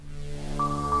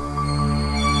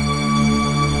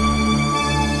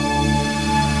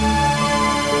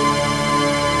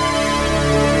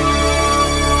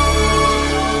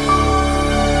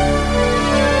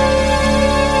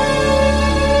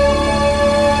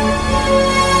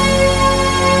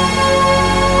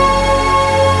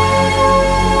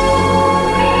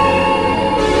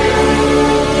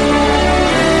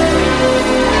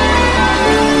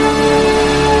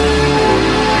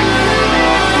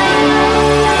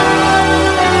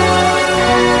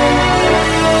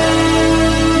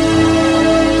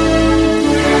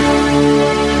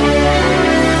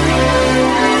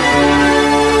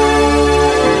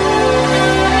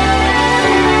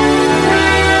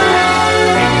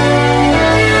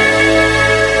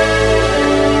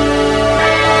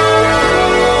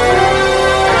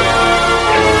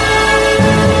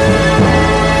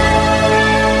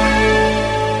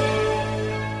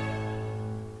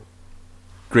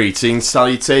Greetings,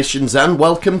 salutations, and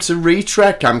welcome to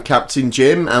Retrek. I'm Captain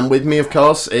Jim, and with me, of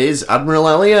course, is Admiral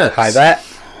Elliot. Hi there.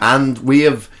 And we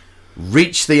have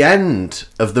reached the end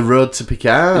of the road to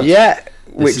Picard. Yeah,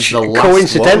 which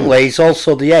coincidentally is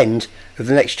also the end of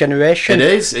The Next Generation. It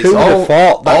is. Who would have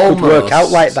thought that could work out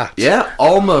like that? Yeah,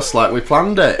 almost like we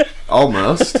planned it.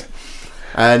 Almost.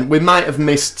 And we might have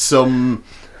missed some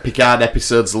Picard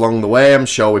episodes along the way. I'm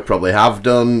sure we probably have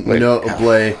done,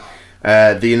 notably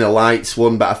the Inner Lights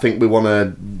one, but I think we want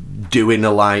to do Inner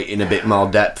Light in a bit more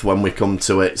depth when we come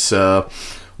to it, so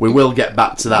we will get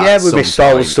back to that. Yeah, we missed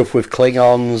all the stuff with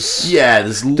Klingons. Yeah,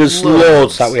 there's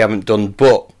loads that we haven't done,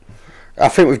 but I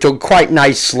think we've done quite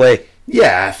nicely.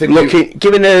 Yeah, I think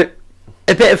giving a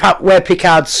bit of where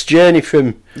Picard's journey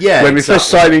from when we first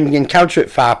saw him encounter at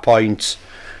Farpoint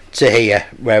to here,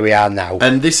 where we are now.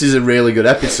 And this is a really good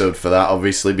episode for that,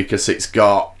 obviously, because it's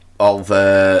got all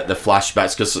the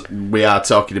flashbacks, because we are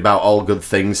talking about All Good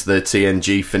Things, the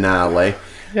TNG finale.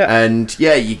 Yeah. And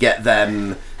yeah, you get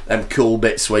them cool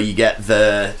bits where you get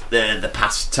the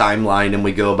past timeline, and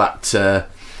we go back to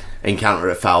Encounter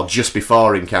at Far, just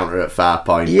before Encounter at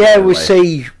Farpoint. Yeah,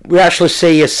 really. we actually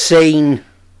see a scene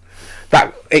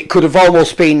that it could have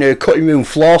almost been a cutting room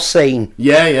floor scene.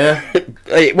 Yeah.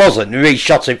 It wasn't. We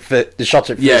shot it for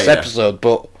this episode,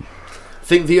 but I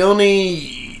think the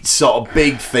only sort of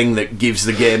big thing that gives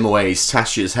the game away is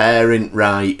Tasha's hair ain't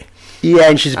right. Yeah,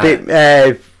 and she's a bit.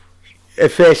 Her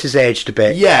face has aged a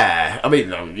bit. Yeah, I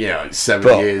mean, it's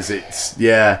 7 years. It's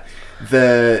I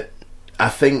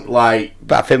think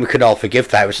but I think we could all forgive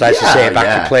that. It was nice to see her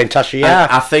back to playing Tasha. Yeah,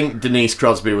 I think Denise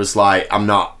Crosby was like, I'm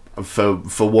not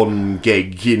for one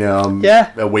gig,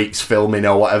 a week's filming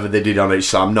or whatever they did on it,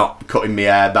 so I'm not cutting my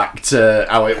hair back to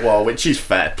how it was, which is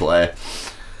fair play.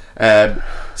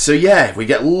 So yeah, we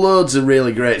get loads of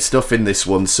really great stuff in this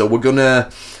one. So we're gonna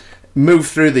move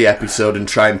through the episode and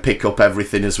try and pick up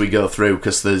everything as we go through,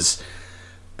 because there's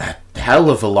a hell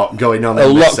of a lot going on. A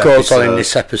lot goes on in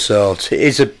this episode. It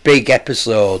is a big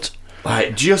episode.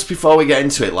 Like, just before we get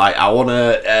into it, I want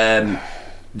to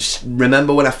just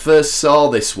remember when I first saw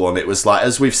this one, it was like,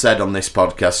 as we've said on this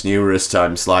podcast numerous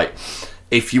times, like,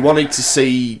 if you wanted to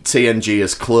see TNG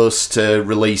as close to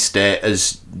release date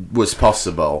as was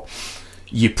possible,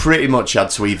 you pretty much had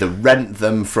to either rent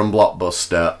them from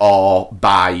Blockbuster or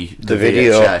buy the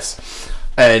video. VHS.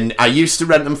 And I used to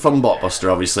rent them from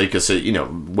Blockbuster, obviously, because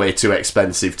way too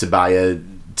expensive to buy a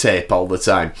tape all the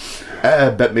time.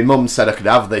 But my mum said I could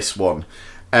have this one,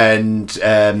 and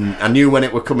I knew when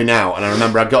it were coming out. And I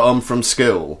remember I got home from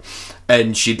school,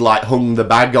 and she'd hung the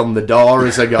bag on the door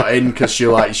as I got in, because she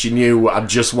knew I'd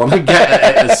just want to get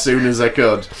at it as soon as I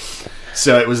could.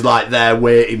 So it was there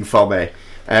waiting for me.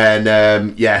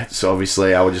 And so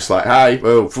obviously I was just like, hi,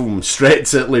 boom, straight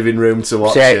to the living room to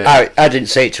watch it. I didn't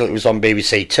see it till it was on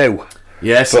BBC Two.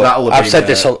 Yeah, so that'll have I've said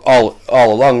this all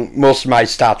along. Most of my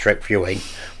Star Trek viewing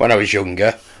when I was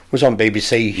younger was on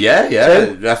BBC. Yeah.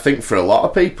 Two. I think for a lot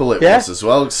of people it was as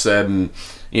well. It's,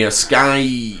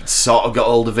 Sky sort of got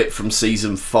hold of it from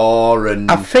season 4, and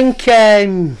I think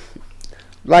all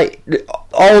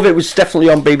of it was definitely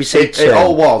on BBC Two. It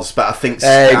all was, but I think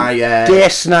Sky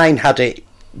DS9 had it.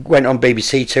 Went on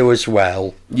BBC Two as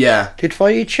well. Yeah. Did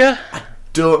Voyager? I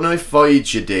don't know if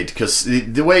Voyager did, because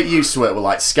the way it used to work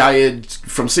was Sky had,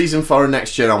 from season 4 and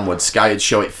Next Gen onwards, Sky would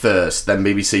show it first, then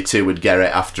BBC Two would get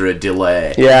it after a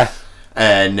delay. Yeah.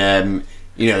 And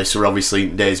this were obviously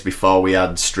days before we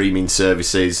had streaming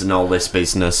services and all this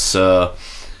business, so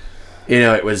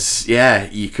it was,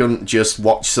 you couldn't just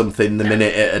watch something the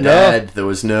minute it had aired. There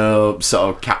was no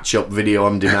sort of catch-up video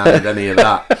on demand, any of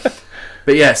that.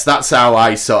 But yes, that's how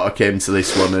I sort of came to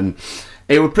this one, and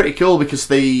it was pretty cool because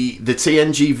the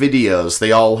TNG videos,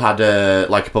 they all had a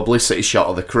publicity shot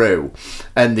of the crew,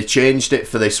 and they changed it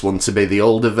for this one to be the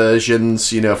older versions,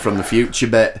 from the future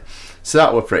bit. So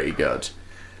that were pretty good.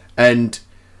 And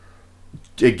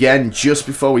again, just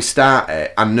before we start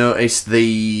it, I noticed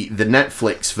the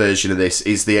Netflix version of this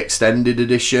is the extended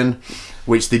edition,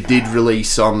 which they did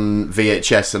release on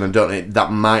VHS, and I don't know,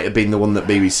 that might have been the one that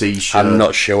BBC showed. I'm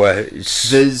not sure.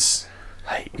 There's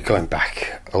going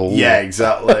back. Oh. Yeah,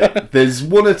 exactly. There's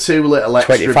one or two little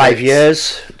extra 25 bits.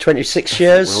 Years, 26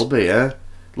 years. It will be, yeah.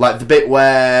 Like the bit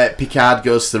where Picard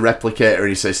goes to the replicator and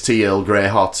he says tea Earl Grey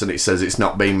hot, and it says it's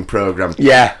not being programmed.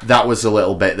 Yeah. That was a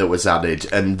little bit that was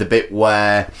added. And the bit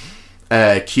where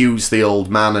Q's the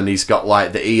old man and he's got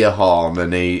the ear horn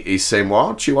and he's saying,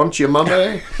 what, you want your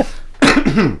money?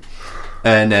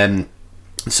 And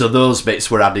so those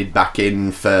bits were added back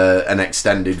in for an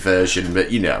extended version,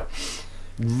 but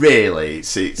really,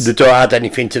 it's they don't add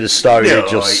anything to the story. No,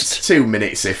 just it's 2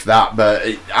 minutes if that.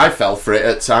 But I fell for it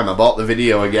at the time. I bought the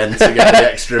video again to get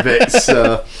the extra bits.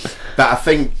 So, but I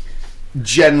think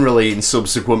generally in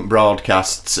subsequent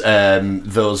broadcasts,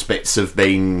 those bits have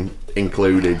been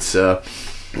included. So.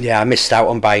 Yeah, I missed out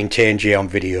on buying TNG on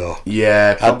video.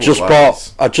 Yeah, I just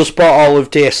bought all of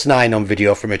DS9 on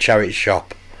video from a charity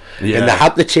shop, and they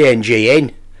had the TNG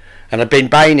in, and I've been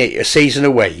buying it a season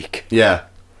a week. Yeah,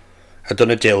 I've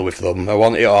done a deal with them. I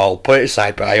want it all, put it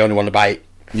aside, but I only want to buy it.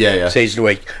 Yeah. Season a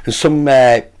week, and some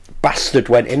bastard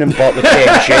went in and bought the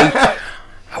TNG.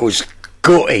 I was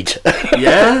gutted.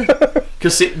 Yeah,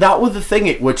 because that was the thing.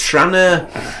 It were trying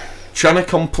to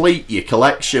complete your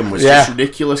collection was just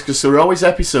ridiculous, because there were always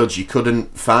episodes you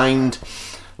couldn't find.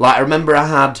 Like, I remember I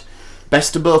had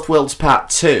Best of Both Worlds Part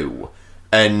 2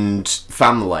 and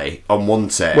Family on one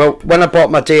tape. Well, when I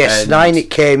bought my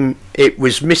DS9, it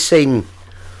was missing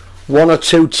 1 or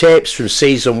 2 tapes from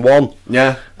Season 1.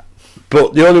 Yeah.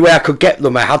 But the only way I could get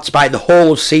them, I had to buy the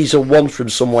whole of Season 1 from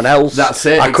someone else. That's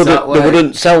it, They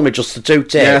wouldn't sell me just the 2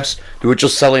 tapes. Yeah. They were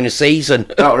just selling a season.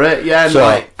 Oh, right, yeah.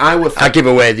 So I give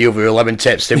away the other 11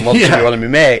 tapes, didn't want to be one of my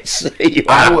mates.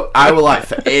 I were like,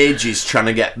 for ages, trying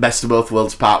to get Best of Both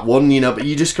Worlds Part 1, but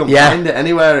you just couldn't find it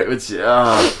anywhere. It was...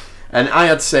 And I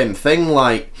had the same thing,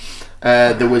 like...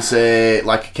 there was a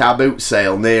car boot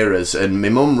sale near us, and my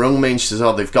mum rung me and she says,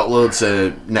 they've got loads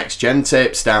of next gen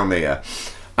tapes down here.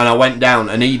 And I went down,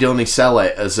 and he'd only sell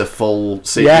it as a full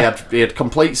season. He had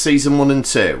complete season 1 and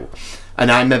 2, and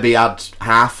I maybe had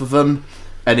half of them,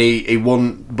 and he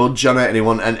wouldn't budge on it,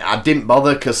 and I didn't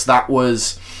bother, because that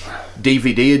was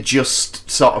DVD had just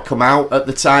sort of come out at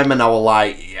the time, and I was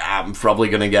like, I'm probably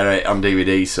going to get it on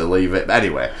DVD, so leave it. But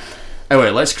anyway,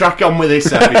 let's crack on with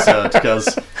this episode,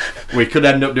 because we could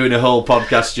end up doing a whole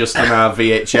podcast just on our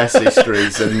VHS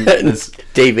histories and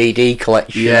DVD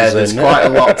collections. Yeah, there's quite a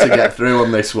lot to get through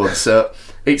on this one. So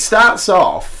it starts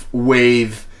off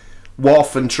with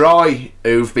Worf and Troy,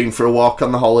 who've been for a walk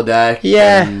on the holiday,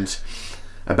 and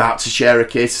about to share a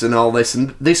kiss and all this.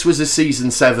 And this was a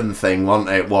season 7 thing,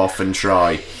 wasn't it, Worf and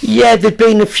Troy? Yeah, there'd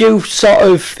been a few sort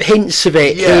of hints of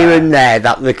it here and there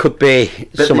that there could be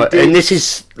somewhere. And this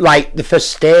is like the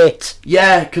first state.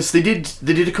 Yeah, because they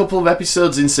did a couple of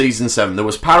episodes in season 7. There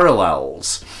was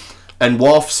Parallels, and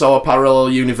Worf saw a parallel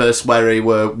universe where he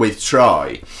were with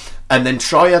Troy. And then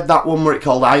Troy had that one where it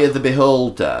called Eye of the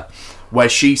Beholder, where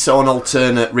she saw an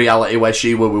alternate reality where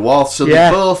she were with Worf. So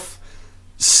they both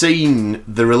seen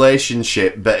the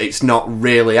relationship, but it's not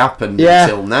really happened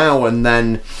until now. And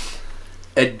then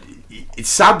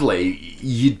sadly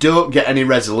you don't get any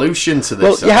resolution to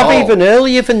this. Well, you have even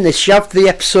earlier than this. You have the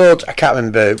episode, I can't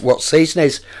remember what season it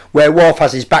is, where Worf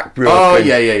has his back broken. Oh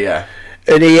yeah.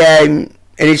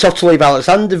 And he's utterly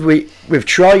Alexander with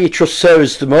Troy. He trusts her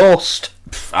as the most.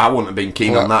 I wouldn't have been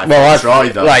keen on that. Well, Troy,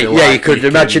 though. Right, you could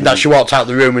imagine that she walked out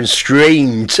the room and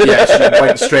screamed. Yeah, she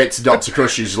went straight to Dr.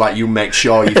 Crusher. She's like, you make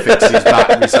sure you fix his back.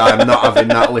 Because I'm not having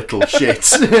that little shit.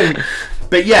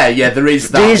 But yeah, there is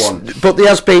that one. But there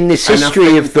has been this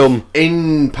history of them.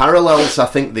 In Parallels, I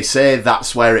think they say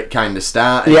that's where it kind of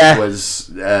started. Yeah. Was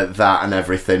that and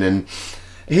everything. And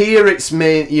here it's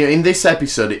made, in this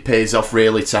episode, it pays off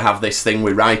really to have this thing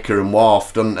with Riker and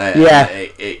Worf, doesn't it? Yeah.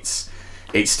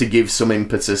 It's to give some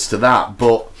impetus to that,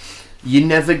 but you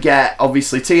never get.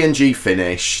 Obviously, TNG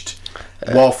finished.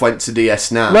 Worf went to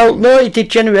DS9. Well, no, he did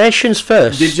Generations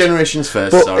first.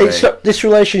 But sorry. This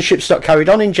relationship's not carried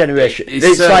on in Generations.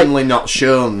 It's certainly not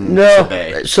shown to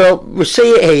be. So we see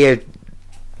it here,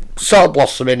 sort of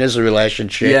blossoming as a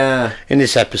relationship. Yeah. In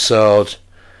this episode,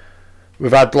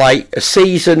 we've had like a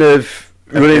season of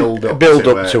build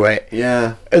up to it.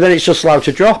 Yeah. And then it's just allowed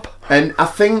to drop. And I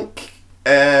think.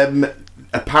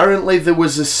 Apparently there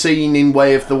was a scene in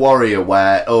Way of the Warrior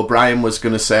where O'Brien was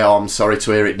going to say, I'm sorry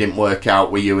to hear it didn't work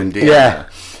out with you and Deanna.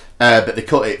 Yeah. But they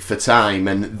cut it for time,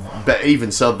 but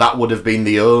even so, that would have been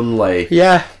the only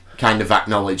kind of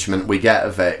acknowledgement we get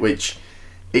of it, which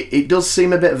it does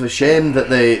seem a bit of a shame that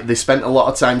they spent a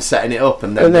lot of time setting it up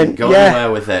and then didn't go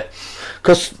anywhere with it.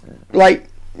 Because,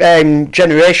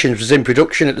 Generations was in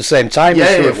production at the same time as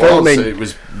they were filming. It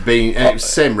was the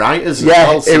same writers as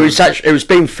well. It was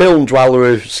being filmed while they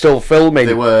were still filming.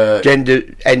 They were End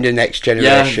of Next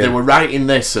Generation. Yeah, they were writing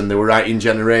this and they were writing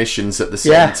Generations at the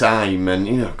same time,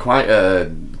 and quite a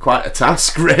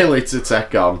task really to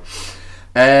take on.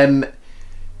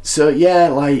 So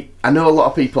I know a lot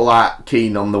of people aren't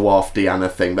keen on the Worf Deanna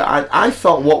thing, but I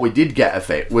thought what we did get of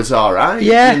it was alright.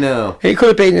 Yeah, it could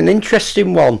have been an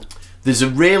interesting one. There's a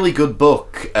really good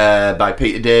book by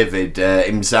Peter David,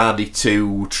 Imzadi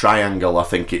 2 Triangle, I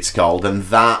think it's called, and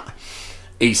that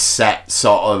is set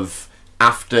sort of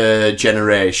after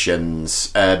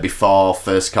Generations, before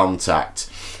First Contact,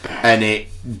 and it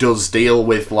does deal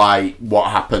with like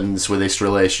what happens with this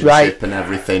relationship and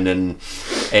everything, and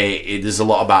there's a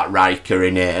lot about Riker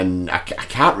in it, and I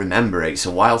can't remember it. It's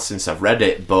a while since I've read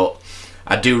it, but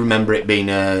I do remember it being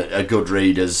a good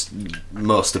read, as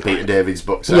most of Peter David's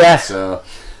books are. So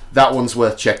that one's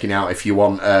worth checking out if you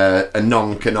want a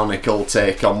non-canonical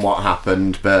take on what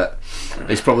happened, but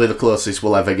it's probably the closest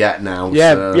we'll ever get now.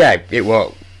 Yeah, it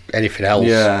won't anything else.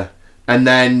 Yeah. And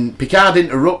then Picard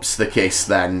interrupts the kiss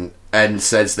then and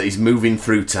says that he's moving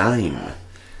through time.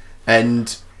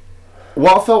 And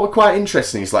what I thought were quite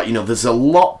interesting is, like, you know, there's a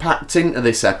lot packed into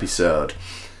this episode.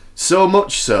 So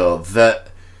much so that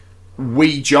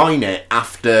we join it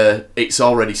after it's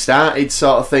already started,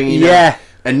 sort of thing, you know?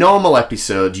 A normal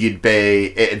episode,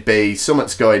 it'd be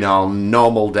something's going on,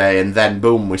 normal day, and then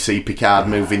boom, we see Picard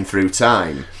moving through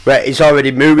time. Right, he's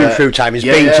already moving through time. He's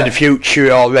been to the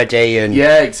future already, and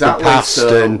exactly. The past,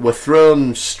 so and we're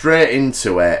thrown straight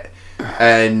into it,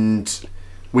 and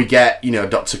we get, you know,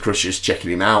 Dr. Crusher's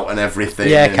checking him out and everything.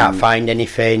 Yeah, can't find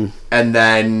anything. And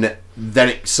then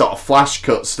it sort of flash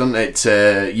cuts, doesn't it?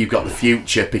 To you've got the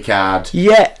future Picard.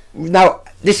 Yeah. Now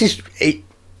this is it.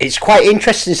 It's quite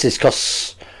interesting, this,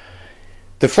 because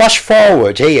the flash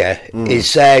forward here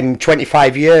is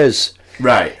 25 years.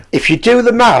 Right. If you do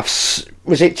the maths,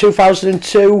 was it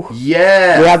 2002?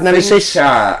 Yeah. We had Nemesis.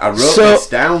 I wrote this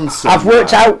down somewhere. I've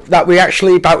worked out that we're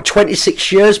actually about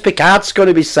 26 years Picard's going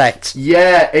to be set.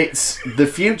 Yeah, it's the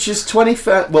future's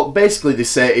 25. Well, basically they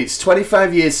say it's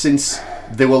 25 years since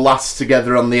they were last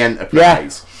together on the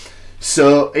Enterprise. Yeah.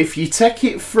 So if you take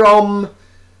it from,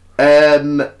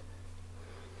 if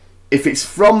it's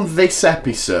from this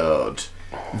episode,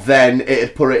 then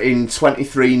it'd put it in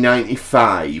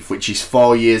 2395, which is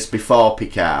 4 years before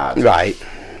Picard. Right.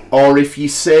 Or if you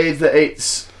say that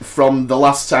it's from the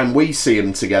last time we see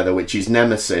them together, which is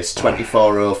Nemesis,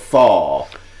 2404,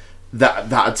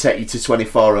 that'd take you to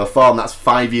 2404, and that's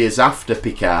 5 years after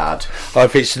Picard. Or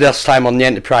if it's this time on the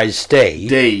Enterprise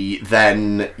D,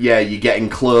 then you're getting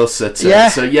closer to. Yeah.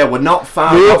 So we're not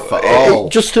far off at all.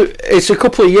 It's a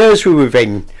couple of years we were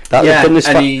in that they've done this,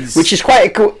 which is quite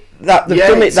a cool. That they've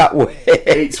done it that way.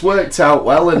 It's worked out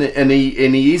well, and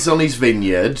he is on his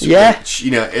vineyard. Yeah. Which,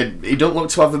 you know, he don't look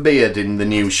to have a beard in the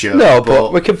new show. No,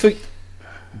 but we can.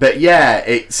 But yeah,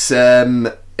 it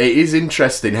is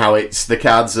interesting how it's the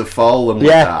cards have fallen with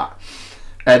that.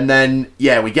 And then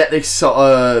we get this sort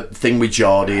of thing with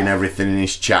Geordi and everything, and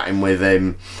he's chatting with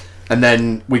him. And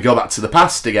then we go back to the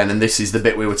past again, and this is the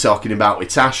bit we were talking about with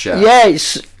Tasha. Yeah,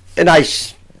 it's a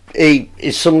nice. He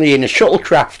is suddenly in a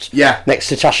shuttlecraft next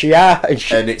to Tasha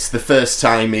Yar. And it's the first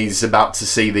time he's about to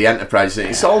see the Enterprise.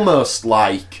 It's almost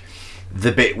like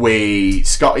the bit with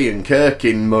Scotty and Kirk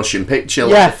in Motion Picture,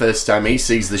 like the first time he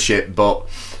sees the ship, but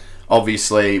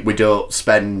obviously we don't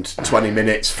spend 20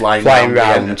 minutes flying around the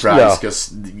Enterprise,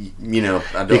 because you know,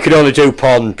 you can only do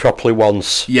porn properly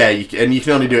once. Yeah, and you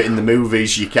can only do it in the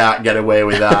movies. You can't get away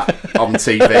with that on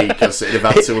TV, because it'd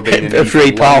have had to have been in a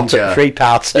three part.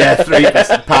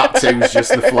 Yeah, part 2 is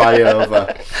just the flyover.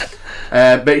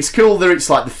 But it's cool that it's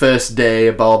like the first day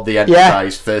aboard the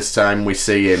Enterprise, first time we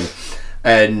see him,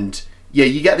 and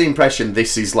you get the impression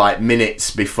this is like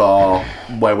minutes before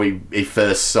where he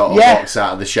first sort of walks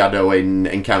out of the shadow in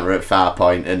Encounter at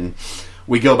Farpoint, and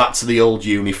we go back to the old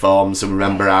uniforms and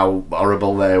remember how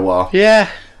horrible they were. Yeah.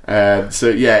 So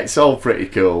it's all pretty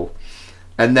cool.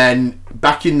 And then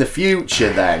back in the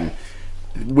future, then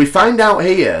we find out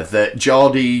here that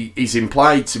Geordi is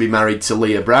implied to be married to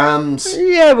Leah Brahms.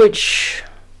 Yeah, which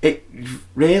it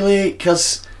really,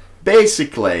 because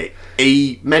basically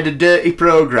he made a dirty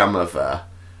program of her,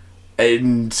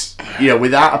 and you know,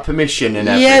 without her permission and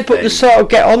everything. Yeah, but they sort of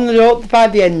get on the up by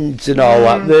the end and all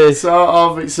that. Sort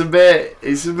of, it's a bit.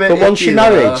 But once she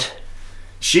married,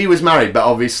 she was married, but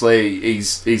obviously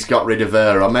he's got rid of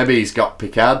her, or maybe he's got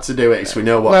Picard to do it. So we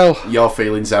know what your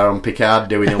feelings are on Picard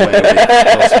doing away with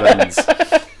husbands.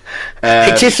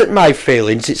 It isn't my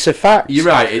feelings; it's a fact. You're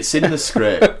right. It's in the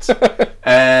script.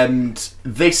 And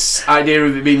this idea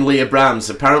of it being Leah Brahms,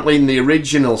 apparently in the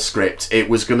original script, it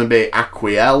was going to be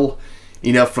Aquiel.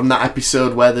 You know, from that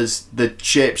episode where there's the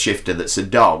shapeshifter that's a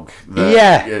dog. But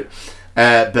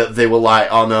they were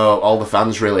like, oh no, all the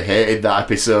fans really hated that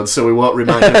episode, so we won't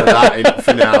remind them of that in the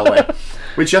finale.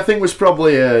 Which I think was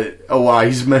probably a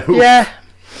wise move. Yeah.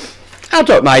 I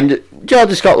don't mind.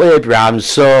 Geordi's got Leah Brahms,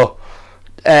 so.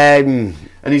 And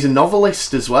he's a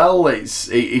novelist as well.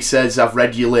 He says, I've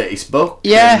read your latest book.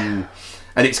 Yeah.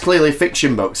 And it's clearly a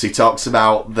fiction book, so he talks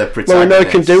about the protagonist. Well, we know he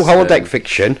can do holodeck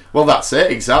fiction. Well, that's it,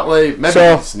 exactly. Maybe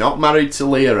he's not married to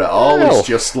Leah at all, it's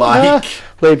just like...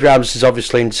 Lee Abrahams is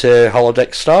obviously into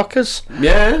holodeck stalkers.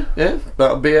 Yeah,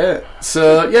 that'll be it.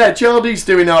 So, yeah, Geordie's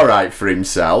doing alright for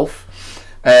himself.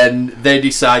 And they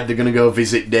decide they're going to go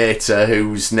visit Data,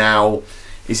 who's now...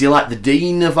 Is he like the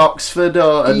Dean of Oxford?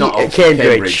 Or not Oxford,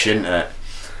 Cambridge, isn't it?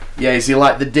 Yeah, is he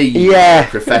like the Dean? Or the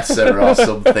Professor or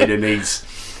something, and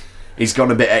he's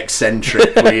gone a bit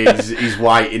eccentric with his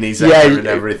white in his hair and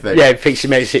everything. Yeah, it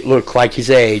makes it look like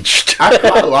he's aged. I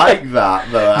quite like that,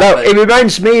 though. No, it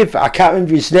reminds me of, I can't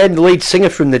remember his name, the lead singer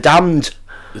from The Damned.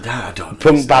 I don't know.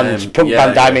 Punk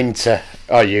band I'm into.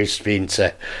 I used to be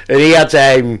into. And he had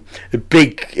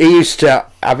he used to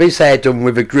have his hair done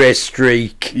with a grey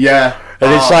streak. Yeah.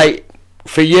 And it's like,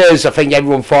 for years, I think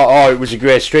everyone thought, it was a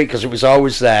grey streak because it was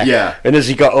always there. Yeah. And as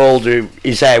he got older,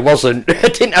 his hair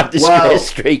didn't have this grey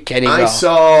streak anymore. I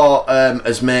saw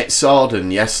as mate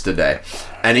Sorden yesterday,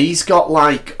 and he's got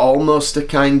like almost a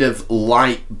kind of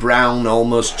light brown,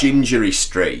 almost gingery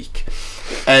streak.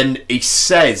 And he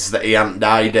says that he hadn't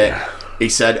dyed it. He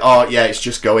said, it's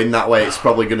just going that way. It's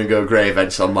probably going to go grey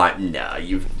eventually. I'm like, no,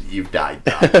 you've dyed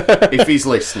that. If he's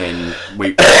listening,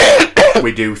 we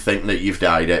do think that you've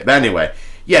dyed it. But anyway,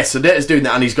 so Data's doing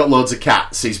that, and he's got loads of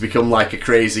cats. He's become like a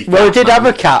crazy cat. Well, he did have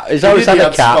a cat. He's always had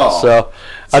a cat. So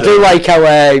I do like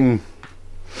how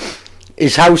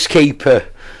his housekeeper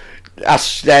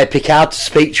asked Picard to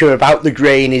speak to her about the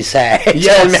grey in his hair.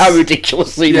 Tell me how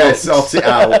ridiculously he looks. Sort it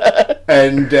out.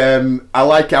 And I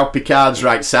like how Picard's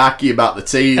right sarky about the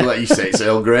tea. Like you say, it's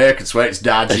Earl Grey. I can swear it's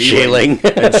Darjeeling.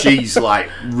 And she's like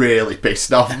really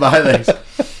pissed off by this.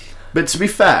 But to be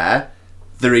fair,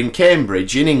 they're in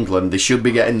Cambridge, in England. They should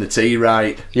be getting the tea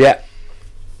right. Yeah.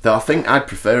 Though I think I'd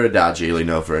prefer a Darjeeling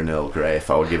over an Earl Grey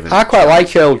if I were given. I quite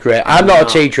like Earl Grey. I'm not a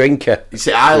tea drinker. You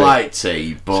see, I like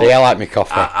tea, but I like my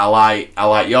coffee. I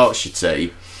like Yorkshire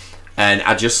tea, and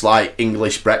I just like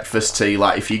English breakfast tea.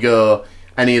 Like if you go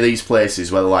any of these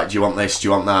places where they're like, do you want this? Do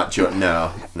you want that?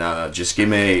 No, just give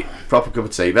me a proper cup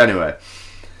of tea. But anyway,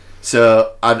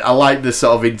 so I like the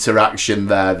sort of interaction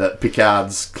there that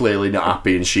Picard's clearly not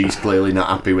happy and she's clearly not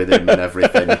happy with him and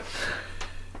everything.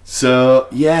 So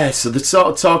they're sort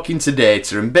of talking to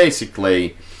Data, and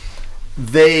basically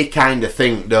they kind of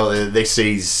think, this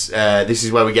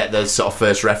is where we get the sort of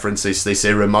first references to this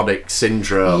Irumodic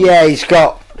syndrome. Yeah, he's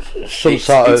got some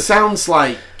sort of... It sounds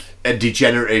like a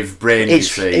degenerative brain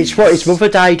disease. It's what his mother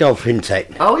died of, isn't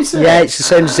it? Oh, is it? Yeah, it's the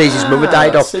same disease his mother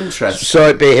died of. That's interesting. So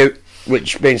it'd be...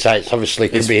 Which means that it's obviously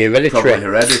could be hereditary. Probably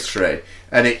hereditary.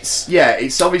 And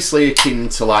it's obviously akin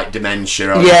to like dementia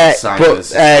or Alzheimer's or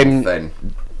something.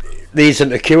 There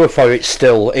isn't a cure for it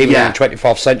still. Even in the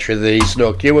 24th century, there is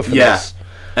no cure for this.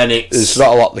 And there's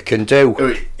not a lot they can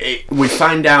do. We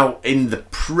find out in the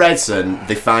present,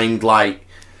 they find like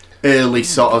early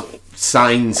sort of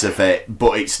signs of it,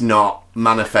 but it's not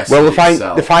manifested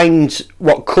itself. They find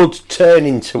what could turn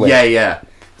into it. Yeah.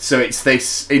 So it's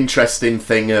this interesting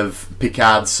thing of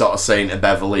Picard sort of saying to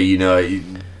Beverly,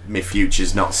 my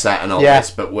future's not set and all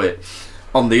this, but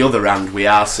on the other hand, we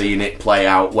are seeing it play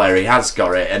out where he has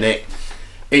got it, and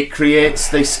it creates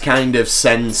this kind of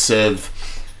sense of,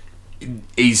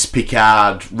 is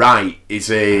Picard right?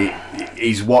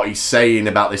 Is what he's saying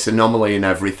about this anomaly and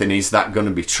everything, is that going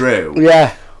to be true?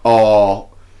 Yeah. Or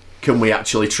can we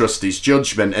actually trust his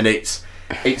judgment? And it's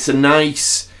a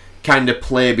nice kind of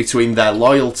play between their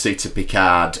loyalty to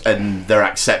Picard and their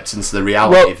acceptance of the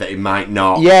reality that he might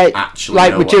not actually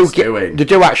know what he's doing. They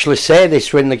do actually say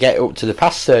this when they get up to the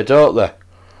past there, don't they?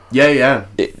 Yeah.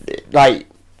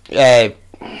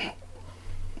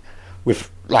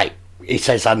 With he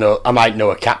says, I might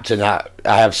know a captain. I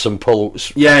have some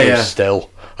pulse. Still,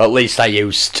 at least I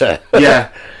used to. Yeah.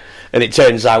 And it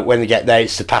turns out when they get there,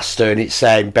 it's the pastor and it's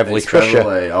Beverly Crusher.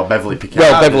 Beverly Picard.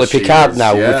 Well, Beverly Picard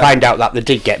now. Yeah. We find out that they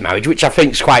did get married, which I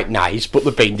think is quite nice, but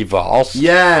they've been divorced.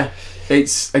 Yeah.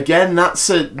 It's, again,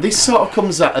 this sort of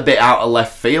comes a bit out of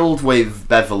left field with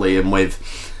Beverly and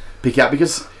with Picard,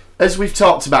 because as we've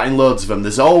talked about in loads of them,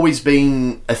 there's always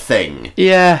been a thing.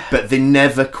 Yeah. But they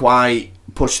never quite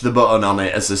push the button on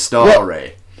it as a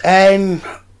story.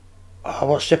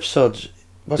 What's the episode?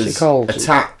 What's it called?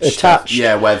 Attached.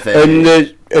 Yeah, where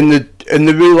they... And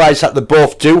they realise that they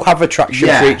both do have attraction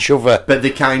for each other. But they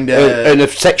kind of... And a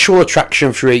sexual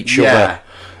attraction for each other.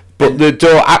 But they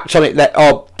don't act on it there.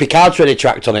 Or Picard's ready to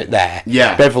act on it there.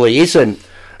 Yeah. Beverly isn't.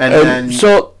 And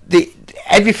so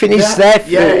everything is there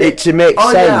for it to make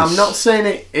sense. Yeah, I'm not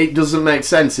saying it doesn't make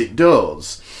sense. It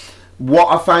does. What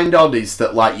I find odd is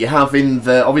that, like, you have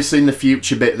obviously in the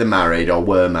future bit they're married or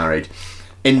were married.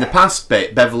 in the past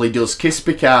bit, Beverly does kiss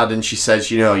Picard and she says,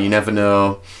 you never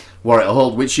know what it'll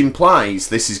hold, which implies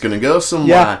this is going to go somewhere.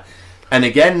 Yeah. And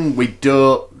again,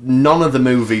 none of the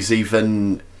movies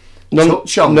even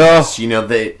touch on this.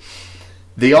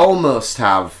 They almost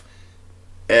have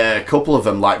a couple of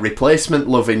them, like replacement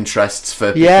love interests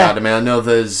for Picard. Yeah. I mean, I know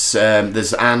there's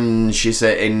Anne, she's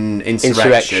in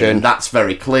Insurrection. That's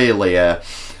very clearly a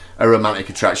romantic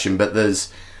attraction, but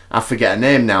there's, I forget her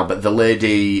name now, but the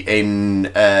lady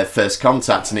in First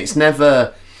Contact, and they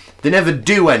never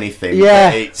do anything.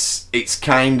 Yeah. But it's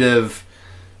kind of,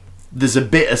 there's a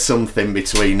bit of something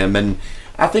between them, and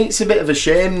I think it's a bit of a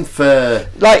shame for...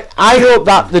 Like, I hope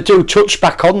that they do touch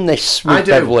back on this with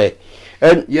Beverly.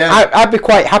 And I'd be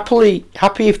quite happy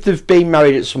if they've been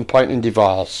married at some point and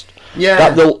divorced.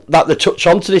 Yeah. That they touch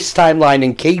onto this timeline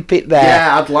and keep it there.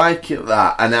 Yeah, I'd like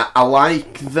that. And I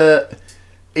like that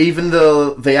even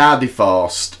though they are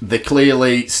divorced, they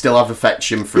clearly still have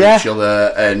affection for each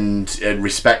other and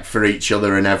respect for each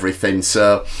other and everything.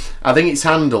 So I think it's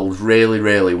handled really,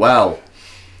 really well.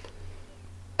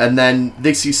 And then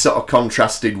this is sort of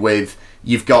contrasted with,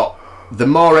 you've got the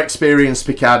more experienced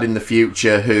Picard in the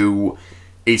future who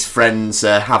his friends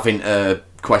are having to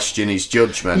question his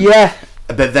judgment. Yeah.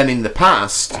 But then in the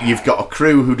past, you've got a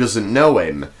crew who doesn't know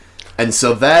him. And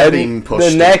so they're being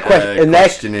pushed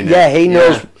questioning him. Yeah,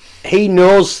 he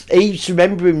knows, he's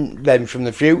remembering them from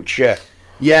the future.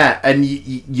 Yeah, and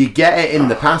you get it in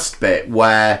the past bit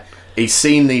where he's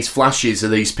seen these flashes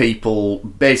of these people,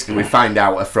 basically we find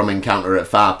out are from Encounter at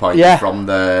Farpoint, from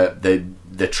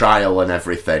the trial and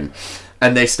everything.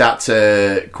 And they start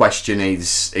to question his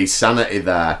sanity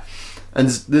there. And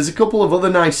there's a couple of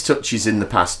other nice touches in the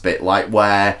past bit, like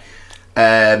where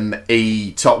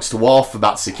he talks to Worf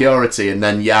about security, and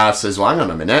then Yar says, well, hang on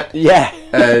a minute. Yeah.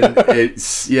 And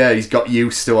he's got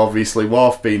used to, obviously,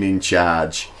 Worf being in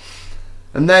charge.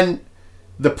 And then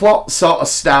the plot sort of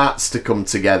starts to come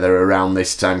together around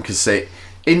this time, because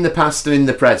in the past and in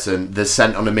the present, they're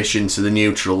sent on a mission to the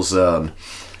neutral zone.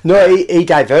 No, he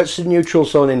diverts the neutral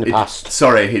zone in the past.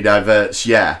 Sorry, he diverts,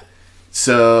 yeah.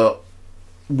 So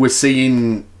we're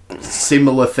seeing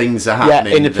similar things are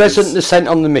happening. Yeah, in the present, they're sent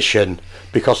on the mission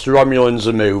because the Romulans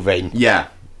are moving. Yeah.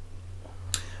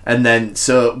 And then,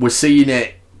 so we're seeing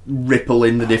it ripple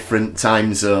in the different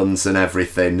time zones and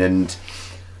everything. And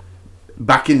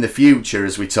back in the future,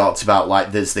 as we talked about,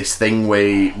 like, there's this thing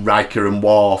with Riker and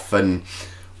Worf, and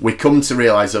we come to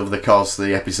realise over the course of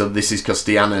the episode, this is because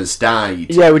Deanna's died.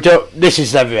 Yeah, this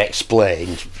is never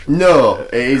explained. No,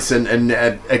 it isn't. And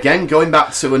again, going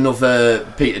back to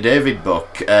another Peter David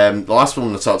book, the last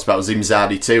one I talked about was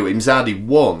Imzadi 2. Imzadi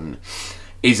 1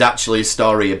 is actually a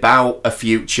story about a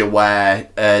future where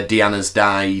Deanna's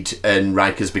died and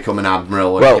Riker's become an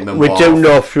admiral. And well, we do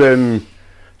know from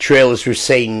trailers we've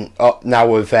seen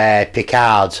now of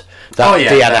Picard that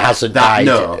Deanna hasn't died,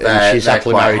 and she's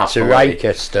happily married to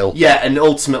Riker still. Yeah, and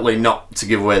ultimately, not to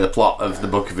give away the plot of the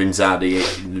Book of Imzadi,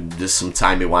 there's some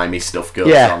timey-wimey stuff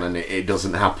goes on and it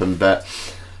doesn't happen, but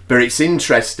it's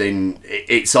interesting.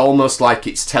 It's almost like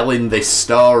it's telling this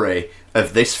story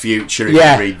of this future if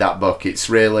you read that book. It's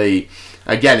really,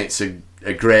 again, it's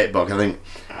a great book. I think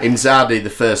Imzadi, the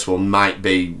first one, might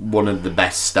be one of the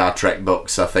best Star Trek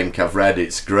books I think I've read.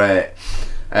 It's great.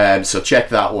 So check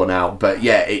that one out. But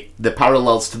yeah, the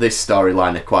parallels to this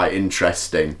storyline are quite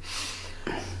interesting.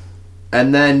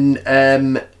 And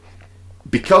then,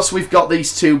 because we've got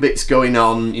these two bits going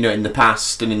on, in the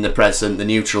past and in the present, the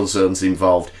neutral zone's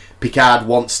involved, Picard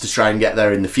wants to try and get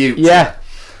there in the future. Yeah.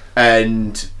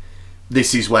 And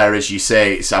this is where, as you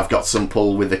say, I've got some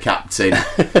pull with the captain.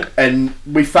 And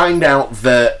we find out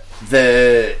that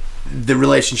the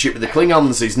relationship with the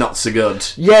Klingons is not so good.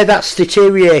 Yeah, that's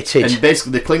deteriorated. And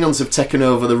basically the Klingons have taken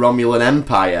over the Romulan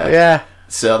Empire. Yeah.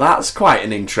 So that's quite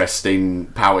an interesting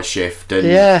power shift. And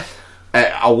yeah.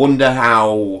 I wonder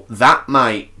how that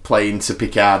might play into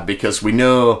Picard, because we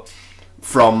know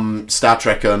from Star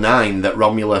Trek 09 that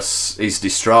Romulus is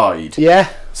destroyed.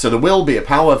 Yeah. So there will be a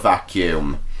power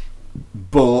vacuum.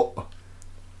 But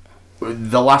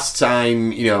the last time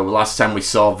we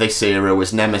saw this era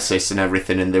was Nemesis and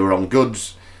everything, and they were on good,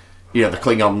 the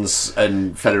Klingons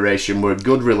and Federation were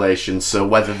good relations, so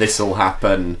whether this will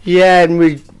happen... Yeah, and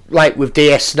with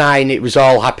DS9, it was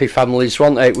all happy families,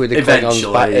 wasn't it, with the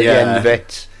Klingons back at the end of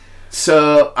it.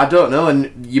 So, I don't know,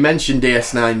 and you mentioned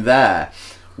DS9 there.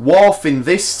 Worf in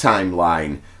this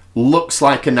timeline looks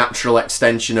like a natural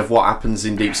extension of what happens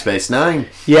in Deep Space Nine.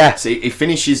 Yeah. So he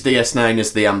finishes DS9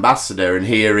 as the ambassador, and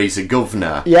here he's a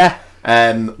governor. Yeah.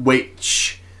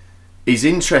 Which is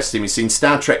interesting. It's in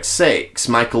Star Trek 6,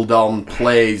 Michael Dorn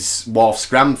plays Worf's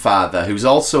grandfather, who's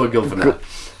also a governor.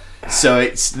 So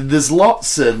there's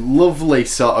lots of lovely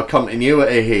sort of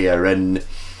continuity here, and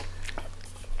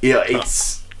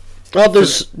it's. Well,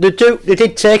 they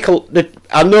did take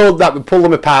I know that we pull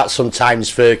them apart sometimes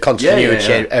for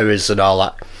continuity errors and all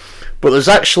that, but there's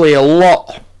actually a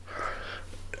lot.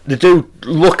 They do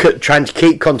look at trying to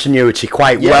keep continuity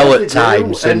quite well at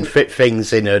times and fit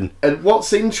things in. And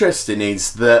what's interesting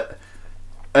is that,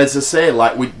 as I say,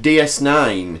 like with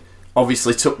DS9,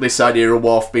 obviously took this idea of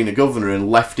Worf being a governor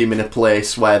and left him in a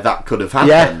place where that could have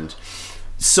happened. Yeah.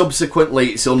 Subsequently,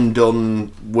 it's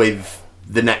undone with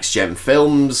the next gen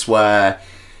films where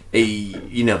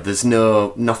there's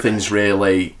nothing's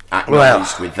really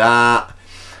acknowledged with that.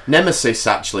 Nemesis,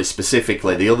 actually,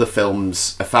 specifically, the other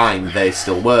films are fine, they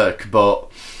still work,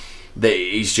 but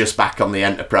he's just back on the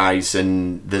Enterprise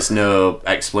and there's no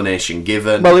explanation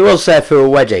given. Well, he was there for a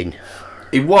wedding.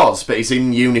 He was, but he's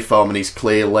in uniform and he's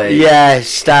clearly... Yeah,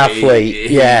 Starfleet,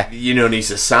 and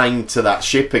he's assigned to that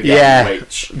ship again,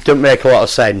 which... Don't make a lot of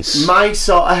sense. My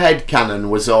sort of headcanon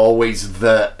was always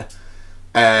that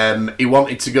he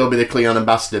wanted to go be the Klingon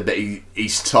ambassador, but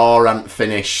his tour hadn't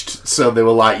finished, so they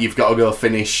were like, you've got to go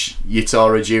finish your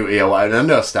tour of duty or whatever.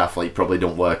 And I know Starfleet probably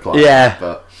don't work like that,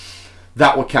 but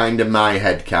that were kind of my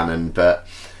headcanon. But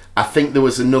I think there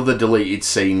was another deleted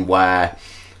scene where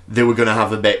they were going to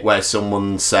have a bit where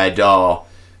someone said, what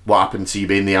happened to you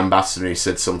being the ambassador? And he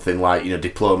said something like,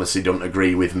 diplomacy don't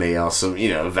agree with me, or some,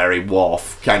 very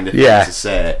Worf kind of thing to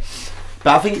say.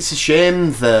 But I think it's a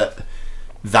shame that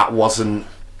wasn't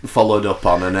followed up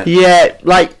on, and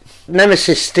like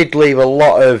Nemesis did leave a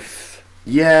lot of...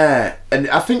 Yeah, and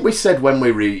I think we said when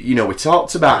we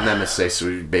talked about Nemesis, it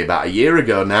would be about a year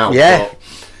ago now, but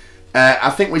I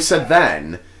think we said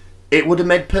then it would have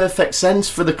made perfect sense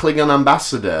for the Klingon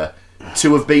ambassador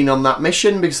to have been on that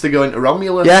mission because they're going to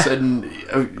Romulus, and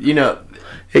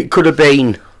it could have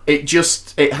been...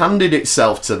 It handed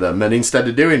itself to them, and instead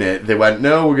of doing it, they went,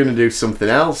 no, we're going to do something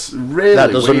else. Really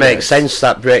that doesn't weird. Make sense.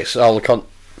 That breaks all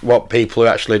what people are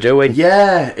actually doing.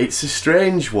 Yeah, it's a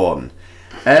strange one.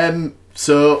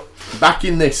 So, back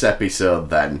in this episode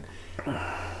then,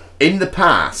 in the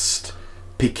past,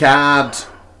 Picard,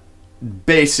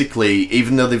 basically,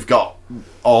 even though they've got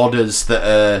orders that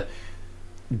are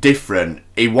different,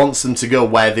 he wants them to go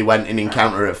where they went in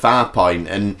Encounter at Farpoint,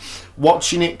 and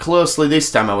watching it closely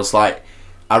this time,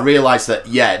 I realised that,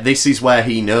 this is where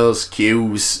he knows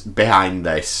Q's behind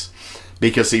this,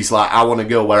 because he's like, I want to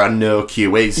go where I know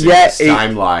Q is in this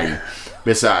timeline.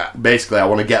 Basically, I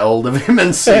want to get hold of him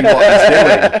and see what he's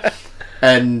doing.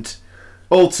 And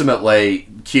ultimately,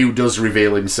 Q does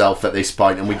reveal himself at this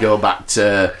point, and we go back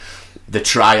to the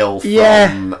trial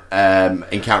from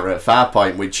Encounter at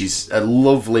Farpoint, which is a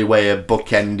lovely way of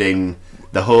bookending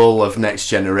the whole of Next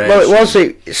Generation. Well, it was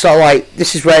sort of like,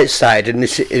 this is where it started, and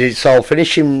it's all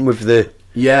finishing with the...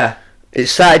 Yeah. It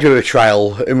started with a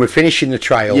trial, and we're finishing the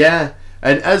trial. Yeah,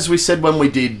 and as we said when we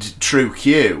did True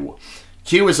Q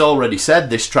has already said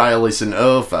this trial isn't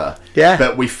over. Yeah.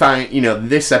 But we find,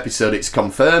 this episode it's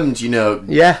confirmed,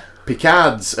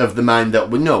 Picard's of the mind that,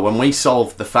 when we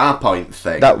solved the Farpoint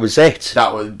thing... That was it.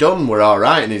 That was done, we're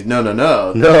alright, and he's,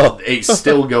 no. It's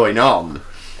still going on.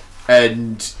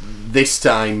 And this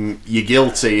time, you're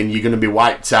guilty, and you're going to be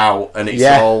wiped out, and it's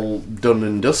all done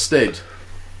and dusted.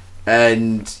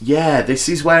 And, this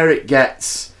is where it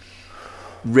gets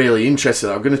really interesting.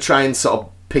 I'm going to try and sort of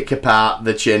pick apart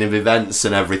the chain of events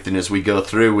and everything as we go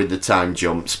through with the time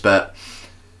jumps, but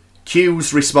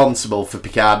Q's responsible for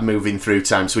Picard moving through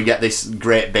time, so we get this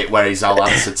great bit where I'll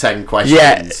answer 10 questions.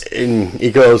 Yeah, and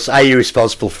he goes, are you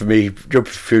responsible for me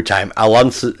jumping through time? I'll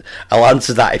answer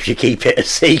that if you keep it a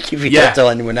secret, if you don't tell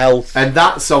anyone else. And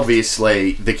that's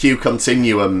obviously, the Q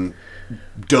Continuum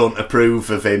don't approve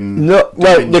of him. No,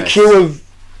 well, the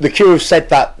Q have said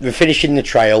that they're finishing the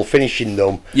trial, finishing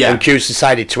them, and Q's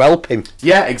decided to help him.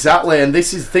 Yeah, exactly, and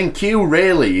this is the thing, Q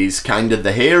really is kind of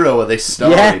the hero of this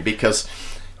story, because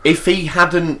if he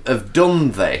hadn't have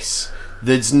done this,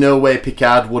 there's no way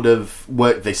Picard would have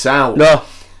worked this out. No.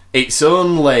 It's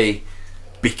only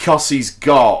because he's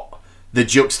got the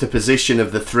juxtaposition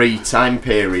of the 3 time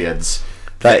periods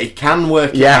that he can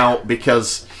work it out,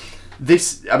 because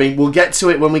this, we'll get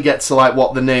to it when we get to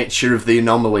what the nature of the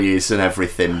anomaly is and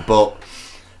everything, but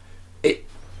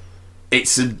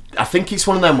I think it's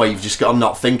one of them where you've just got to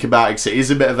not think about it, because it is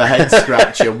a bit of a head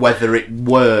scratcher whether it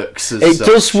works as such.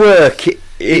 Does work.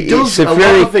 It does. A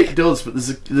lot of it does, but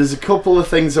there's a couple of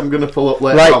things I'm going to pull up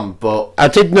later on. But I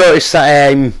did notice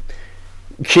that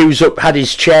Q's had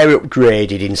his chair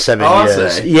upgraded in 7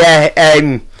 years.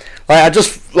 Yeah. I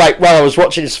just while I was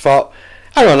watching this, I thought,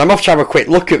 hang on, I'm off to have a quick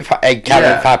look at Encounter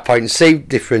at Farpoint and see the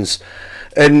difference.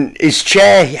 and his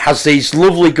chair has these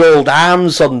lovely gold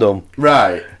arms on them.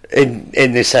 Right. In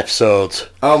this episode.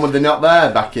 Oh, were they not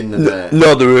there back in the day?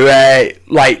 No, they were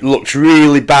looked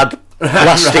really bad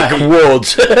plastic wood.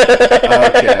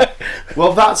 Okay.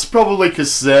 Well, that's probably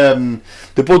because the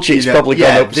budget's probably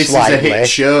gone up this slightly. This is a hit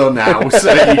show now,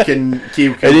 so you can.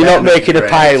 And you're not making a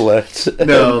pilot.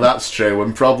 No, that's true,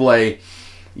 and probably,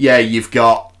 you've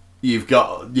got.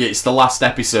 It's the last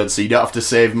episode, so you don't have to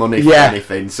save money for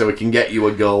anything, so we can get you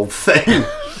a gold thing.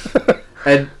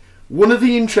 And one of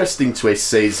the interesting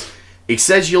twists is he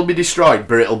says you'll be destroyed,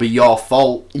 but it'll be your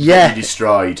fault that you're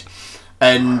destroyed,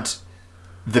 and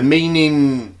the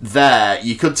meaning there,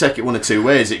 you could take it one of two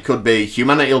ways. It could be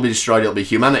humanity will be destroyed, it'll be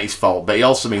humanity's fault, but he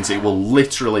also means it will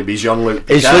literally be Jean-Luc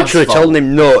Picard's fault. He's literally telling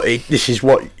him, no, this is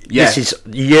this is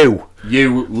you.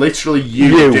 You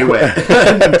do it.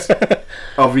 And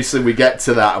obviously we get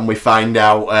to that and we find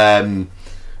out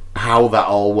how that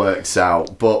all works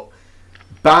out. But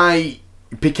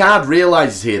Picard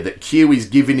realises here that Q is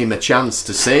giving him a chance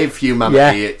to save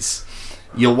humanity. It's,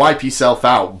 you'll wipe yourself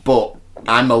out, but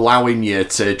I'm allowing you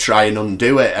to try and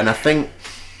undo it. And I think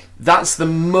that's the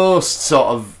most sort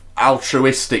of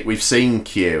altruistic we've seen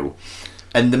Q,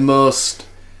 and the most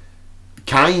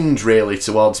kind really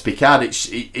towards Picard.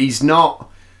 He's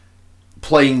not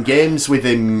playing games with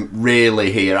him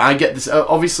really here. I get this.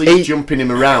 Obviously, he's jumping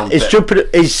him around.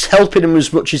 He's helping him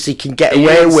as much as he can get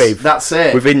away with. That's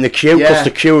it. Within the queue, because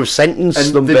the queue have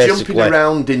sentenced them. The basically, jumping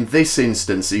around in this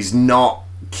instance is not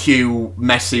Q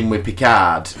messing with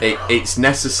Picard. It's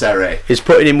necessary. He's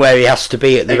putting him where he has to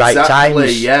be at the right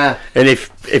times. Yeah. And if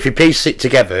he pieces it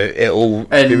together, it'll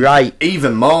be right.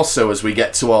 Even more so as we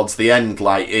get towards the end.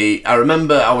 I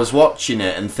remember I was watching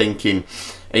it and thinking,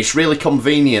 it's really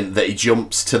convenient that he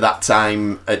jumps to that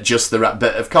time at just the right.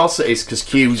 But of course it is, because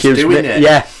Q's doing it.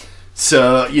 Yeah.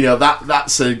 So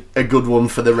that's a good one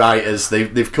for the writers.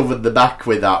 They've covered the back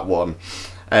with that one,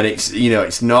 and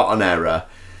it's not an error.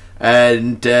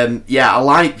 And I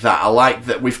like that. I like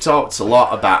that we've talked a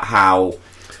lot about how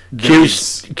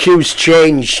Q's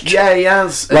changed. Yeah, he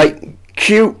has.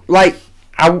 Q,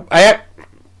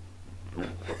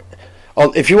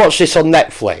 if you watch this on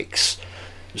Netflix,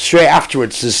 straight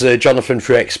afterwards there's a Jonathan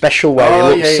Frakes special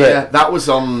where he looks at... that was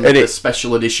on the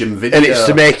special edition video. And it's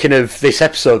the making of this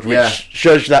episode, which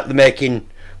shows you that they're making...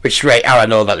 Which, I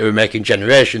know that they were making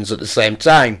Generations at the same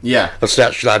time. Yeah. That's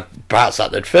actually parts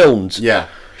that they'd filmed. Yeah.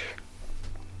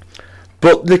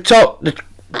 But they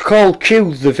call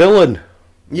Q the villain.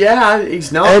 Yeah,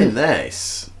 he's not in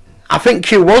this. I think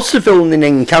Q was the villain in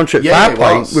Encounter at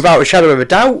Farpoint, without a shadow of a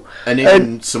doubt. And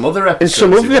in some other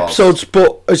episodes.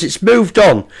 But as it's moved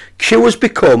on, Q has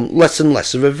become less and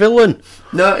less of a villain.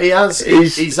 No, he has.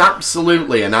 He's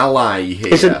absolutely an ally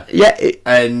here.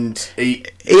 And he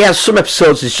has some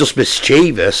episodes he's just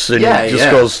mischievous and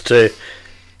goes to...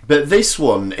 But this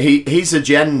one, his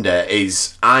agenda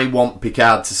is, I want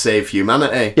Picard to save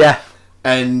humanity. Yeah.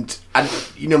 And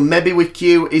maybe with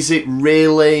Q, is he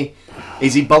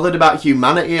bothered about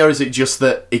humanity, or is it just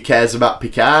that he cares about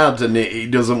Picard and he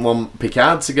doesn't want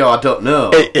Picard to go? I don't know.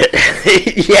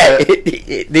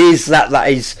 It is that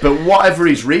is. But whatever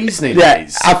his reasoning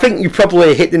is, I think you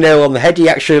probably hit the nail on the head. He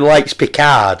actually likes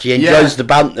Picard. He enjoys the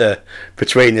banter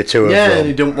between the two of them. Yeah, and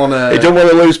he don't want to. He don't want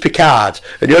to lose Picard,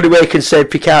 and the only way he can save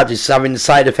Picard is having the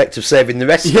side effect of saving the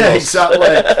rest of us. Yeah,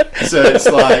 exactly. So it's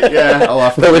like, I'll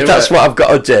have to. Well, if that's what I've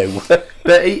got to do.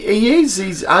 But he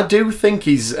is. I do think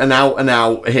he's an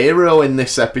out-and-out hero in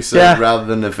this episode rather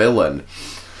than a villain.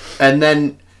 And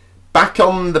then back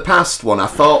on the past one, I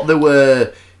thought there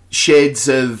were shades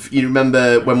of... You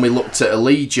remember when we looked at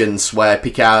Allegiance, where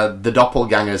Picard, the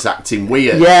doppelganger's acting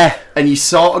weird? Yeah. And you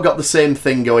sort of got the same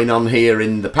thing going on here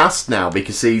in the past now,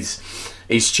 because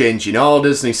he's changing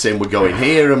orders and he's saying we're going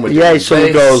here and we're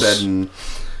doing this.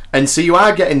 And so you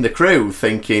are getting the crew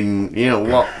thinking,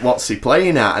 what's he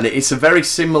playing at? And it's a very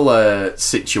similar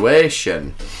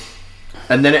situation.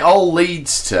 And then it all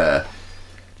leads to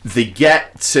they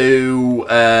get to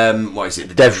what is it?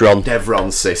 The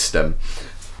Devron system.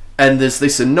 And there's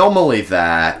this anomaly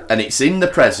there, and it's in the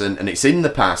present and it's in the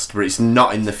past, but it's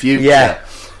not in the future. Yeah.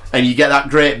 And you get that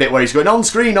great bit where he's going on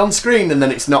screen, and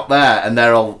then it's not there, and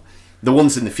they're all... The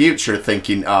ones in the future are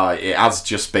thinking, it has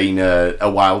just been a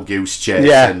wild goose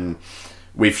chase, and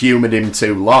we've humoured him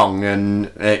too long, and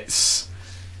it's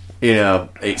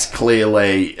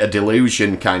clearly a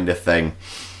delusion kind of thing.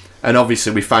 And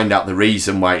obviously we find out the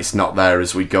reason why it's not there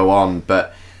as we go on,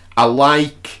 but I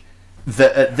like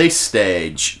that at this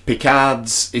stage,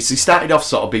 he started off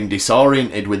sort of being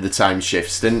disoriented with the time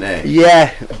shifts, didn't he?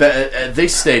 Yeah. But at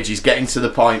this stage, he's getting to the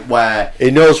point where he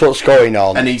knows what's going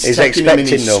on, and he's taking them in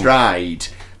his stride,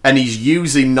 and he's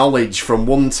using knowledge from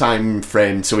one time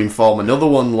frame to inform another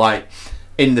one. Like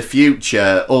in the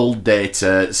future, old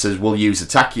Data says we'll use a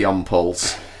tachyon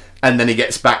pulse, and then he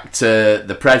gets back to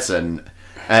the present,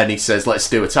 and he says, "Let's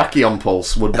do a tachyon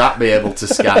pulse. Would that be able to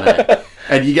scan it?"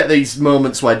 And you get these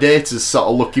moments where Data's sort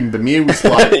of looking bemused,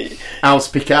 like, how's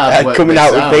Picard work coming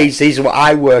out with these are what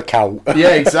I work out.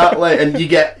 Yeah, exactly. And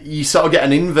you sort of get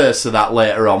an inverse of that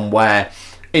later on, where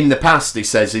in the past he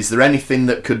says, is there anything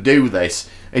that could do this?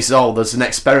 He says, oh, there's an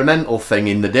experimental thing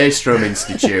in the Daystrom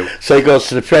Institute. So he goes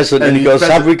to the present and he goes,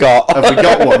 have we got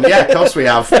one? Yeah, of course we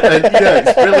have. And,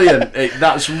 it's brilliant.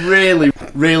 That's really,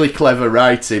 really clever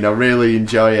writing. I really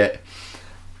enjoy it.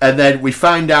 And then we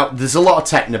find out there's a lot of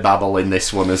technobabble in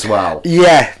this one as well.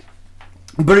 Yeah.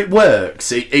 But it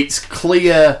works. It's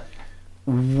clear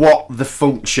what the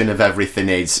function of everything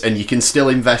is, and you can still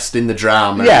invest in the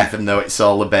drama, even though it's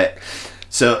all a bit...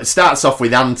 So it starts off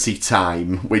with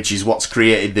anti-time, which is what's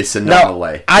created this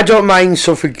anomaly. No, I don't mind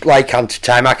something like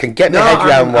anti-time. I can get my head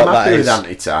around what that is. I'm happy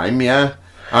with anti-time, yeah.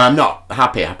 I'm not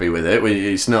happy with it.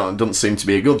 It doesn't seem to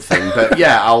be a good thing. But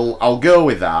yeah, I'll go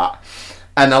with that.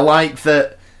 And I like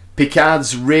that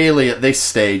Picard's really at this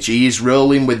stage, he is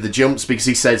rolling with the jumps because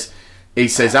he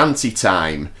says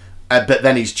anti-time, but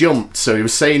then he's jumped. So he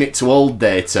was saying it to old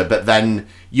Data, but then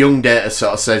young Data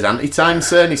sort of says anti-time,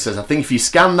 sir, and he says, I think if you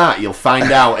scan that, you'll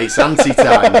find out it's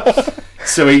anti-time.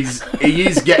 So he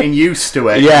is getting used to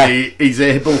it. Yeah. He's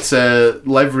able to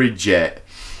leverage it.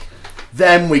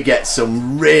 Then we get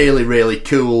some really, really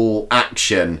cool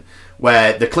action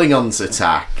where the Klingons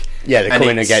attack. Yeah, they're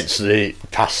coming against the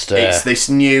past... It's this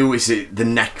new... Is it the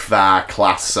Nekvar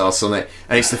class or something?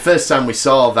 And it's the first time we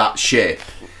saw that ship.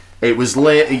 It was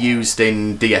later used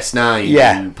in DS9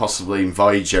 and possibly in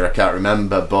Voyager, I can't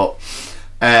remember. But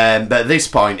at this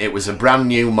point, it was a brand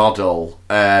new model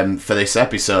for this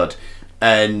episode.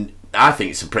 And I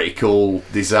think it's a pretty cool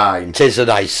design. It is a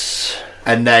nice...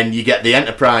 And then you get the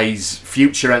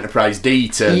future Enterprise D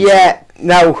turn. Yeah,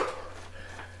 now...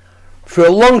 For a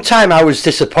long time, I was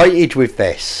disappointed with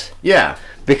this. Yeah.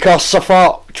 Because I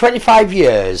thought, 25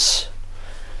 years,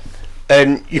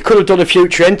 and you could have done a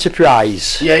future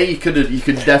Enterprise. Yeah, you could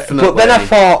definitely.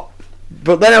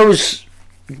 But then I was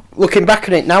looking back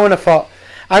on it now, and I thought,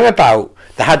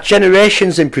 they had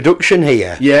generations in production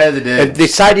here. Yeah, they did. And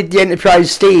decided the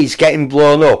Enterprise D is getting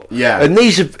blown up. Yeah. And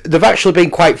they've actually been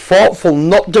quite thoughtful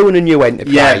not doing a new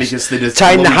Enterprise. Yeah, because they just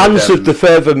tying the hands of the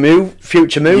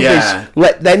future movies. Yeah.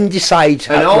 Let them decide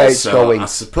where it's going. I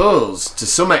suppose, to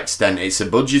some extent, it's a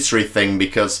budgetary thing,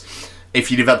 because if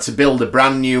you'd have had to build a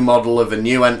brand new model of a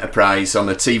new Enterprise on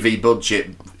a TV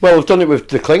budget... Well, we've done it with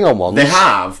the Klingon ones. They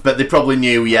have, but they probably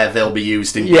knew, they'll be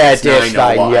used in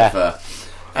DS9 or whatever.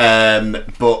 And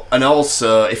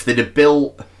also, if they'd have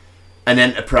built an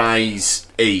Enterprise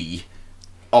E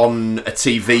on a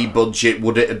TV budget,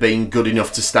 would it have been good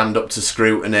enough to stand up to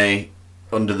scrutiny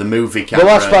under the movie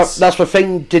cameras? Well, that's the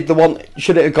thing.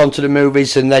 Should it have gone to the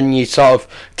movies, and then you sort of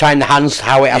tying the hands to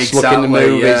how it has to look in the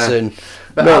movies,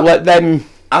 let them.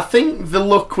 I think the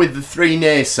look with the 3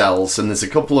 nacelles, and there's a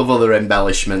couple of other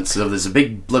embellishments. So there's a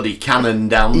big bloody cannon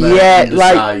down the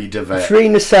side of it. 3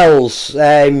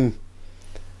 nacelles.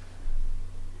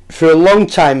 For a long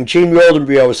time, Gene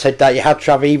Roddenberry said that you had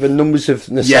to have even numbers of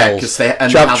nacelles. Yeah, because they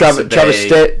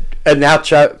had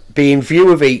to be in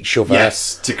view of each other.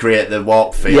 Yes, to create the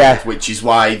warp field, which is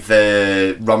why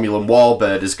the Romulan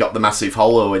Warbird has got the massive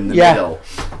hollow in the middle.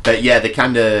 But they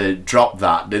kind of dropped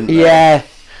that, didn't they? Yeah.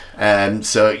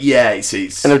 It's...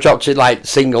 And they've dropped it like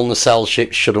single nacelle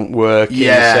ships shouldn't work in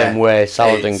the same way,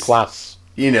 Saladin class.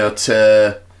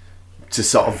 To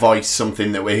sort of voice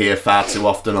something that we hear far too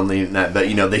often on the internet, but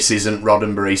this isn't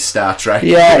Roddenberry's Star Trek.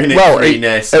 Yeah,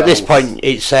 at this point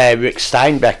it's Rick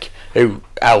Steinbeck, who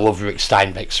I love Rick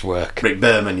Steinbeck's work. Rick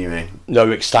Berman, you mean? No,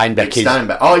 Rick Steinbeck.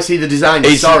 Steinbeck. Oh, is he the designer?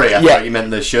 Sorry, I thought you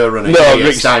meant the showrunner. No,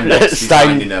 Rick Steinbeck's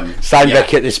designing them.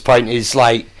 Steinbeck at this point is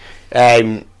like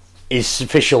his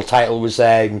official title was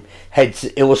head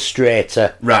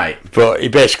illustrator, right? But he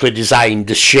basically designed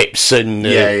the ships and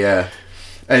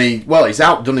And he's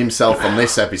outdone himself on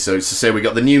this episode. So say we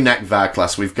got the new Nekvar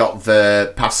class, we've got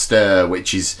the Pasteur,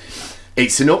 which is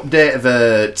it's an update of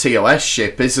a TOS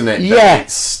ship, isn't it? Yeah,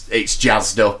 it's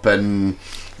jazzed up and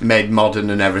made modern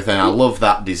and everything. I love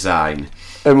that design.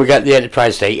 And we get the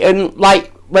Enterprise D, and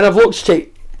when I've looked at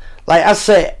it, I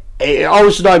say, it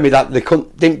always annoyed me that they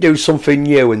didn't do something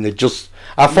new, and they just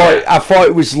I thought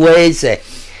it was lazy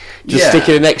just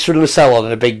sticking an extra nacelle on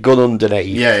and a big gun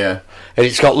underneath. Yeah. And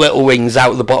it's got little wings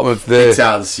out the bottom of It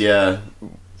has, yeah.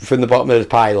 From the bottom of the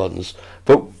pylons.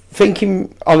 But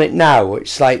thinking on it now,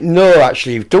 it's like, no,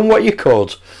 actually, you've done what you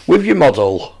could with your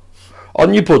model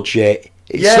on your budget.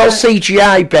 It's not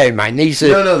CGI, bear in mind. These are...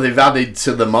 No, they've added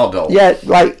to the model. Yeah,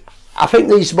 like, I think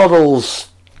these models,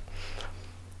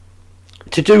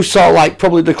 to do sort of like,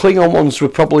 probably the Klingon ones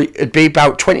it'd be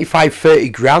about 25, 30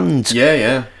 grand.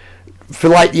 Yeah. For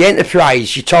like the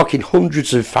Enterprise, you're talking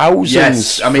hundreds of thousands.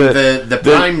 Yes, I mean the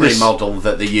primary model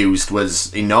that they used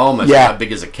was enormous, as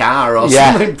big as a car or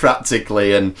something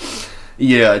practically, and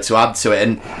to add to it.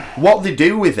 And what they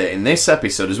do with it in this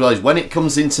episode as well is when it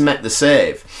comes in to make the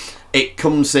save, it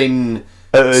comes in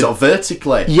sort of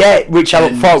vertically. Yeah, which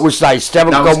I thought was nice. They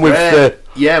haven't gone with the...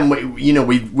 Yeah, and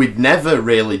we've never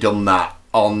really done that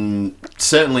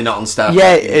certainly not on Star Trek.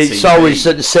 Yeah, it's always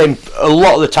at the same. A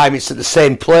lot of the time, it's at the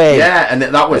same plane. Yeah, and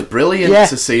that was brilliant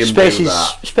to see him do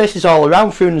that. Space is all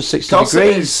around 360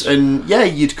 degrees, and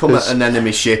you'd come at an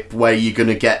enemy ship where you're going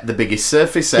to get the biggest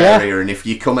surface area, and if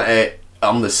you come at it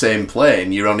on the same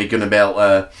plane, you're only going to be able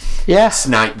to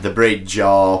snipe the bridge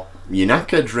or you're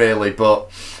knackered, really.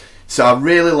 But so I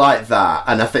really like that,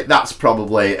 and I think that's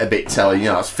probably a bit telling.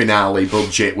 It's finale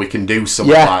budget. We can do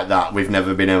something like that we've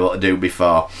never been able to do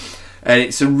before, and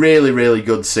it's a really, really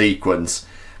good sequence.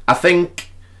 I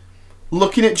think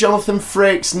looking at Jonathan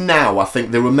Frakes now, I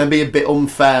think they were maybe a bit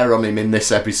unfair on him in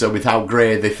this episode with how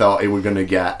grey they thought he were going to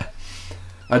get.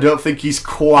 I don't think he's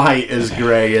quite as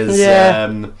grey as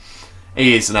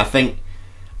he is, and I think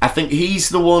he's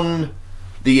the one.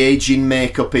 The aging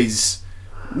makeup is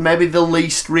maybe the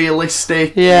least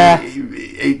realistic. Yeah.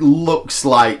 It looks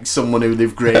like someone who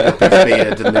they've greyed up his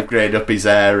beard and they've greyed up his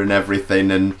hair and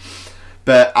everything.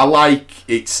 But I like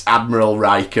it's Admiral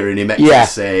Riker and he makes a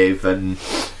save. And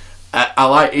I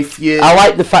like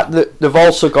the fact that they've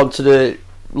also gone to the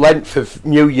length of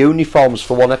new uniforms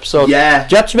for one episode. Yeah.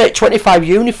 Do you have to make 25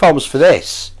 uniforms for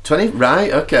this? 20?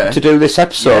 Right, okay. To do this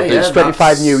episode. It's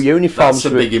 25 new uniforms.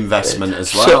 That's a big investment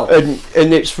as well. And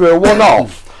it's for a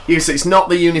one-off. Yes, it's not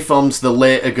the uniforms they're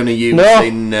later going to use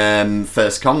in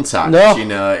First Contact.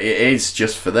 No. It is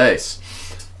just for this.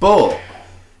 But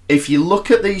if you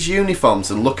look at these uniforms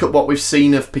and look at what we've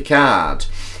seen of Picard,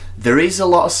 there is a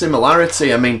lot of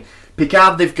similarity. I mean,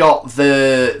 Picard, they've got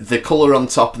the colour on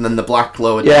top and then the black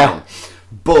lower down.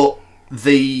 But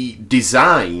the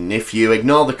design, if you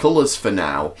ignore the colours for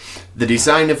now, the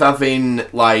design of having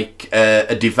like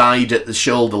a divide at the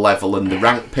shoulder level and the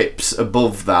rank pips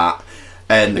above that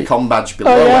and the com badge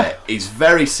below it is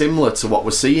very similar to what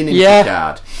we're seeing in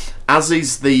Picard, as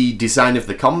is the design of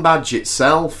the com badge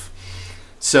itself.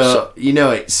 So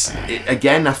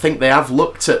again, I think they have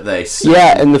looked at this.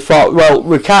 Yeah, and they thought, well,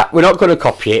 we're not going to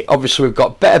copy it. Obviously, we've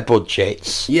got better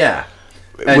budgets. Yeah.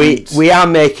 We are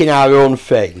making our own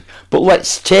thing, but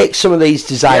let's take some of these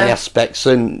design aspects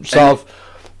and sort of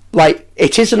like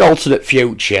it is an alternate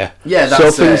future. Yeah,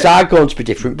 that's so things are going to be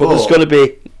different, but there's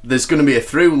going to be a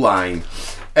through line.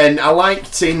 And I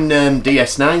liked in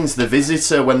DS9's The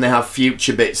Visitor when they have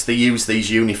future bits, they use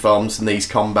these uniforms and these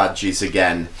com badges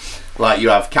again. Like you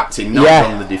have Captain Nog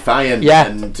on the Defiant,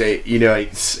 and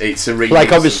it's a reuse.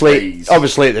 Like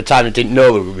obviously at the time I didn't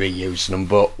know they were reusing them,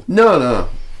 but no.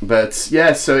 But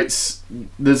so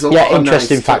there's a lot of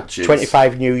interesting nice fact. touches.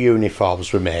 25 new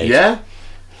uniforms were made. Yeah,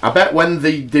 I bet when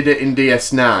they did it in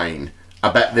DS9,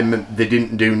 I bet they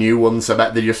didn't do new ones. I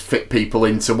bet they just fit people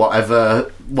into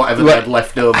whatever they had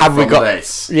left over from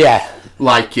this. Yeah.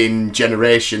 Like in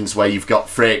Generations, where you've got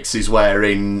Frakes is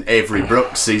wearing Avery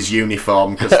Brooks's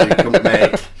uniform because they couldn't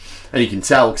make, and you can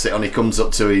tell because it only comes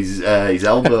up to his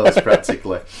elbows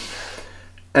practically.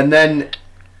 And then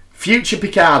future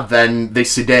Picard, then they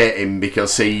sedate him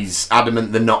because he's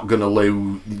adamant they're not going to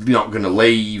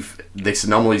leave. This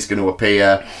anomaly's going to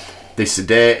appear. They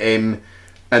sedate him,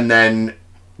 and then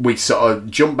we sort of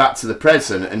jump back to the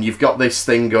present, and you've got this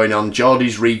thing going on.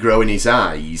 Geordie's regrowing his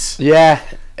eyes. Yeah.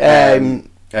 And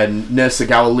Nurse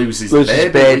Ogawa loses the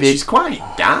baby, which is quite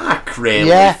dark, really.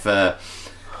 Yeah.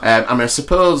 I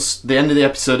suppose the end of the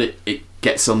episode it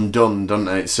gets undone, doesn't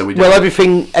it? So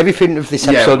everything of this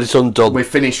episode is undone. We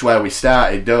finish where we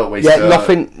started, don't we? Yeah, so,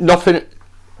 nothing.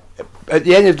 At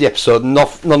the end of the episode,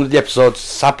 none of the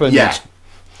episodes happened. Yeah.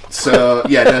 So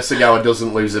Nurse Ogawa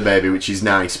doesn't lose a baby, which is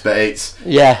nice, but it's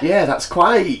that's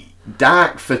quite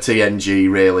dark for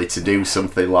TNG, really, to do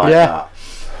something like that.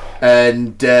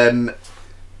 And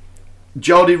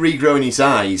Geordie regrowing his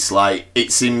eyes, like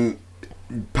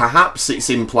perhaps it's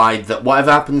implied that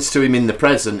whatever happens to him in the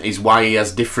present is why he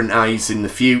has different eyes in the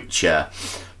future.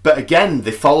 But again,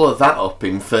 they follow that up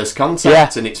in First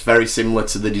Contact, and it's very similar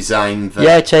to the design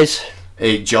that it is.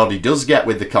 Geordie does get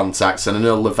with the contacts, and I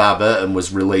know LeVar Burton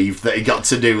was relieved that he got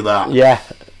to do that. Yeah,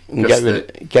 and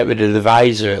get rid of the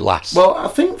visor at last. Well, I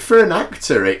think for an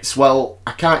actor, it's,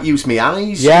 I can't use my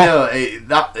eyes. Yeah.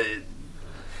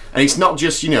 And it's not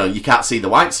just, you can't see the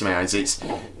whites of my eyes. It's,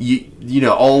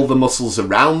 all the muscles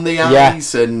around the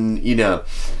eyes, and,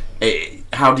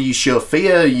 how do you show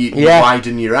fear? You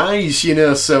widen your eyes,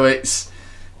 so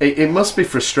it must be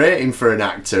frustrating for an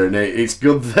actor, and it's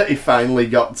good that he finally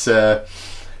got to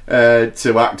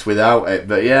act without it.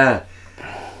 But yeah,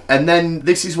 and then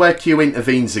this is where Q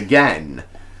intervenes again,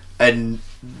 and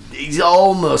he's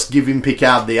almost giving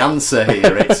Picard the answer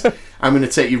here. It's, I'm going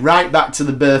to take you right back to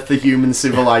the birth of human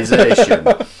civilization.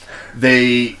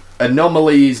 The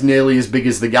anomaly is nearly as big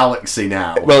as the galaxy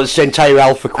now. Well, it's the entire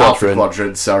Alpha Quadrant. Alpha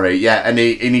Quadrant, sorry. Yeah, and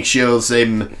he shows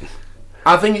him...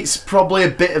 I think it's probably a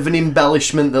bit of an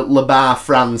embellishment that Le Bar,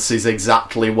 France is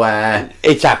exactly where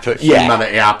it's happened.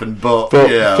 Humanity happened, but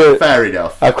fair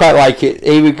enough. I quite like it.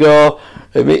 Here we go.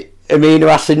 Amino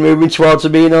acid moving towards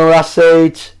amino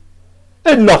acid,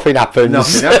 and nothing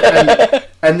happens.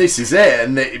 And this is it.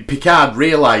 And Picard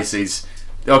realises,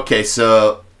 okay,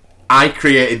 so I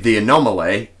created the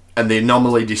anomaly, and the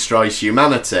anomaly destroys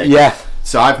humanity. Yeah.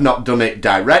 So I've not done it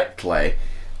directly.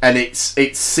 And it's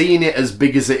seeing it as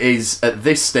big as it is at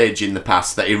this stage in the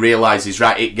past that he realises,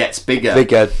 right, it gets bigger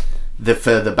the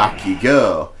further back you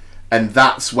go. And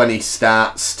that's when he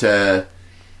starts to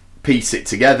piece it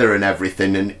together and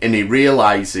everything, and he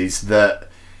realises that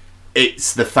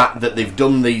it's the fact that they've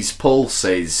done these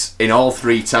pulses in all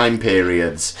three time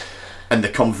periods, and the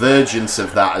convergence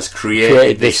of that has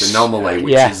created this anomaly,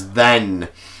 which has then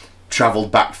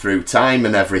travelled back through time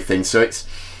and everything. So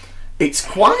it's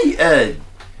quite a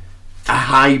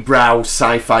highbrow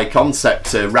sci-fi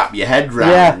concept to wrap your head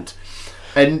round.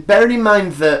 And bearing in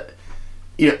mind that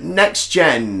Next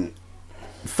Gen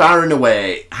far and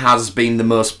away has been the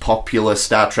most popular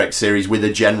Star Trek series with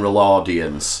a general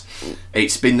audience.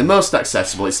 It's been the most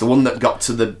accessible. It's the one that got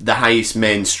to the highest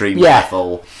mainstream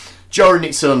level during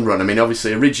its own run. I mean,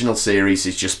 obviously original series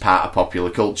is just part of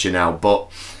popular culture now, but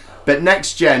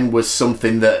Next Gen was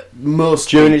something that most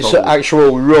during its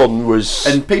actual run was...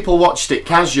 And people watched it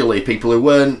casually, people who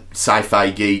weren't sci-fi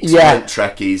geeks, weren't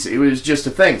Trekkies. It was just a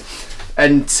thing.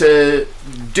 And to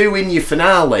do in your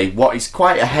finale what is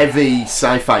quite a heavy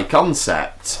sci-fi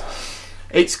concept,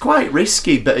 it's quite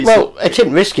risky, but it's... Well, it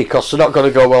isn't risky because they're not going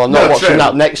to go, well, I'm not watching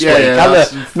that next week,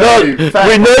 fair.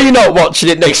 We know you're not watching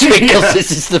it next week because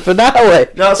this is the finale.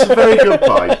 That's a very good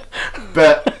point.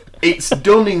 But it's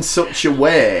done in such a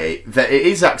way that it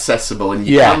is accessible and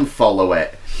you can follow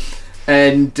it.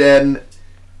 And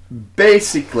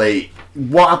basically,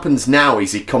 what happens now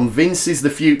is he convinces the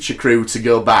future crew to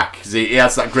go back. He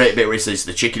has that great bit where he says,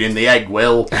 the chicken and the egg,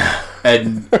 Will.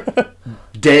 And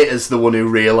Data's the one who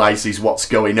realises what's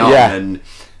going on. And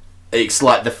it's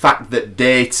like the fact that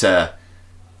Data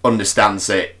understands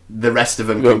it, the rest of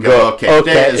them can go, okay,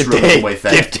 Data's running with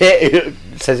it. If Data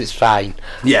says it's fine.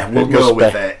 Yeah, we'll go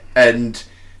with it. And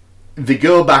they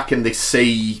go back and they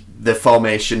see the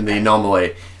formation of the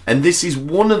anomaly. And this is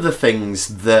one of the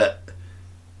things that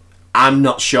I'm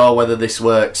not sure whether this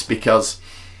works, because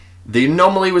the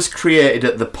anomaly was created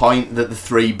at the point that the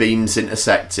three beams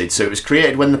intersected. So it was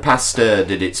created when the Pasteur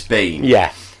did its beam.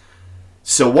 Yeah.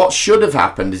 So what should have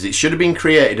happened is it should have been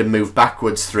created and moved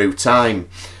backwards through time,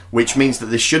 which means that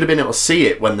they should have been able to see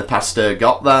it when the Pasteur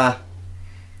got there.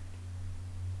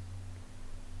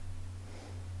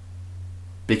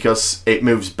 Because it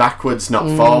moves backwards, not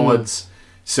forwards.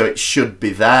 So it should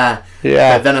be there.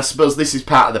 Yeah. But then I suppose this is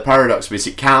part of the paradox, because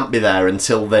it can't be there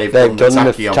until they've done the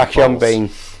tachyon beam.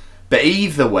 But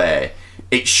either way,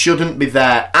 it shouldn't be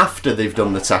there after they've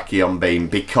done the tachyon beam,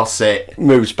 because it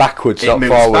moves backwards, not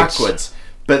forwards. Backwards.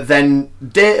 But then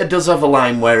Data does have a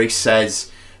line where he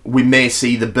says, we may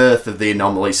see the birth of the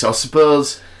anomaly. So I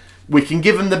suppose we can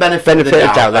give him the benefit of the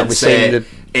doubt and say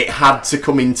it had to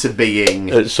come into being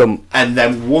and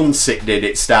then once it did,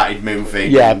 it started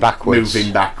moving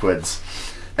backwards.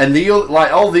 And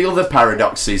all the other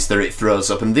paradoxes that it throws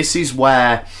up, and this is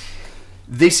where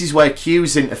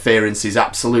Q's interference is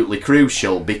absolutely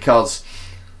crucial, because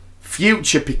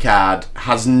future Picard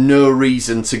has no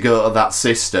reason to go to that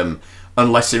system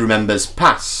unless he remembers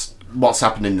what's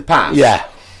happened in the past. Yeah.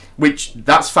 Which,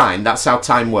 that's fine, that's how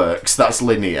time works, that's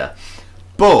linear.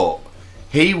 But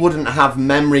he wouldn't have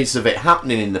memories of it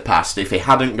happening in the past if he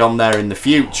hadn't gone there in the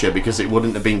future, because it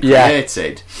wouldn't have been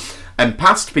created. And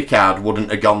past Picard wouldn't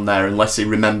have gone there unless he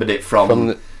remembered it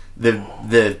from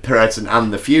the present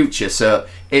and the future. So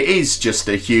it is just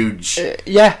a huge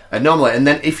anomaly. And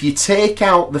then if you take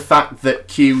out the fact that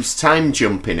Q's time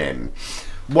jumping in,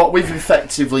 what we've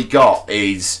effectively got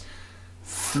is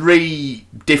 3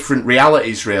 different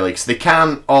realities, really, because they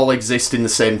can't all exist in the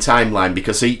same timeline,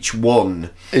 because each one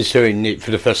is doing it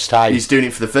for the first time. He's doing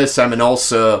it for the first time, and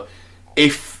also,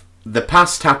 if the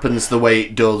past happens the way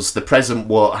it does, the present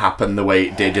won't happen the way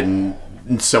it did, and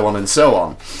so on and so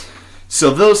on.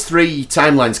 So those 3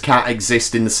 timelines can't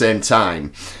exist in the same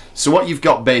time. So what you've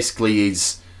got basically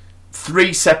is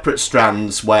 3 separate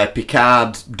strands where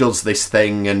Picard does this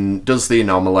thing and does the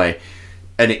anomaly,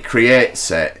 and it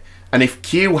creates it. And if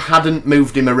Q hadn't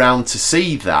moved him around to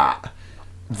see that,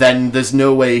 then there's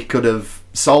no way he could have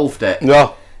solved it.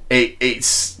 No.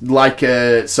 It's like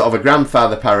a sort of a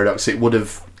grandfather paradox. It would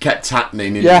have kept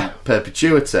happening in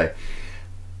perpetuity.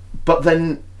 But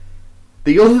then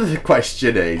the other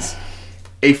question is,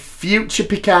 if future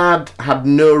Picard had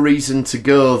no reason to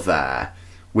go there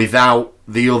without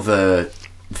the other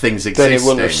things existing, then it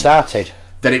wouldn't have started.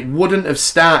 Then it wouldn't have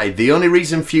started. The only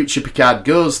reason future Picard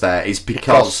goes there is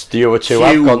because the other 2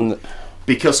 have gone.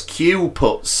 Because Q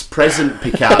puts present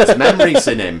Picard's memories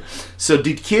in him. So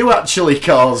did Q actually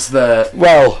cause the...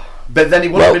 Well... But then he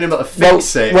wouldn't have been able to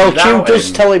fix it. Well, Q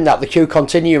does tell him that the Q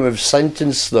continuum have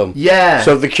sentenced them. Yeah.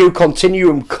 So the Q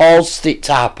continuum caused it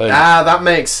to happen. Ah, that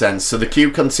makes sense. So the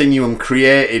Q continuum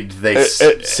created this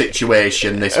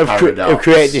situation, this paradox.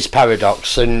 Created this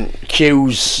paradox, and Q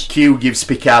gives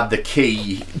Picard the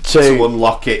key to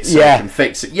unlock it so he can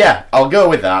fix it. Yeah, I'll go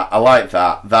with that. I like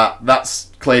that.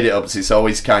 That's cleared it up, so it's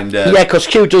always kind of... Yeah, because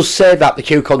Q does say that the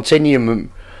Q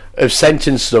continuum have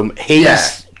sentenced them.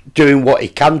 He's doing what he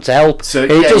can to help. So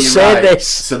he does say this.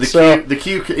 So the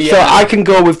Q. So I can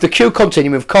go with the Q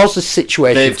continuum. Have caused the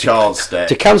situation. They've caused it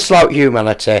to cancel out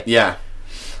humanity. Yeah,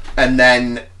 and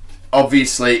then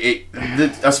obviously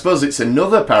I suppose it's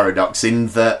another paradox in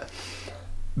that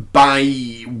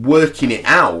by working it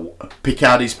out,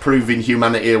 Picard is proving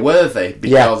humanity are worthy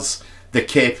because they're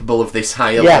capable of this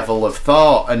higher level of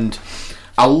thought. And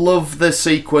I love the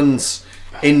sequence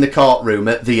in the courtroom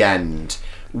at the end,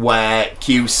 where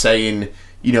Q's saying,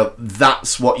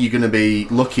 that's what you're going to be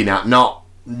looking at, not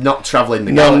travelling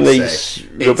the galaxy.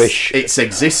 Rubbish. It's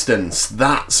existence.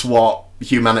 That's what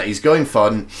humanity's going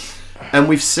for. And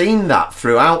we've seen that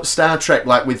throughout Star Trek,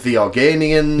 like with the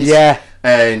Organians. Yeah.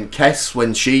 And Kes,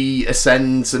 when she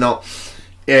ascends and all.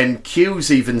 And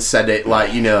Q's even said it,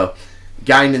 like,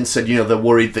 Guinan said, they're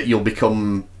worried that you'll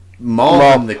become more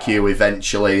than the Q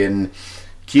eventually. And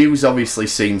Q's obviously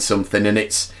seen something, and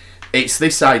it's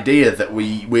this idea that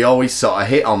we always sort of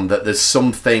hit on, that there's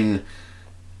something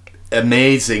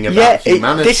amazing about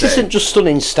humanity. This isn't just done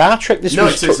in Star Trek. It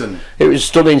isn't. It was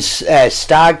done in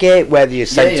Stargate, where they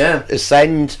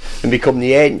ascend and become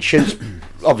the Ancients.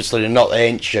 Obviously, they're not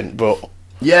ancient, but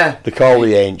they call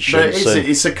the Ancients. But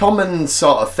it's a common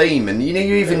sort of theme, and you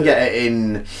even get it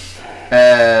in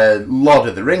Lord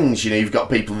of the Rings. You've got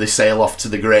people, they sail off to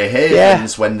the Grey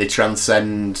Havens when they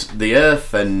transcend the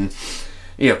Earth, and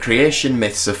creation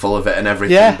myths are full of it and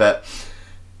everything, but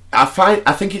I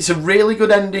think it's a really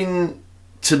good ending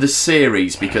to the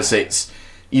series, because it's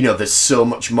there's so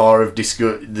much more of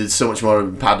pardon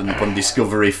the pun,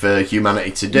 discovery for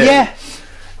humanity to do. Yeah.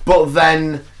 But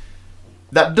then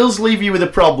that does leave you with a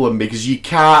problem, because you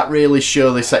can't really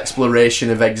show this exploration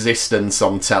of existence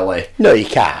on telly. No, you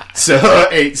can't. So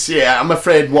it's I'm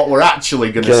afraid what we're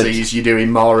actually going to see is you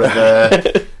doing more of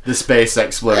the space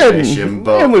exploration,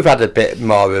 and we've had a bit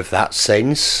more of that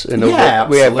since. We have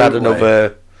had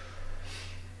another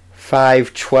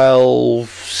 5, 12,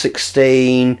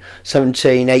 16,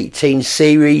 17, 18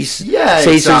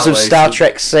 seasons of Star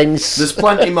Trek since. There's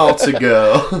plenty more to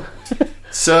go.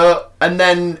 So, and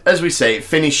then, as we say, it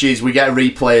finishes, we get a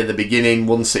replay at the beginning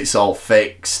once it's all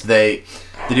fixed. They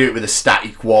do it with a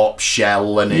static warp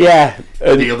shell, and the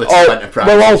other two Enterprise.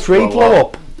 Well, all 3 blow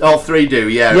up. All 3 do,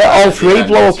 yeah. Yeah, all 3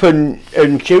 blow up,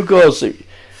 and Q goes,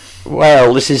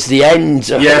 well, this is the end.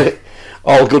 Yeah.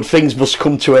 All good things must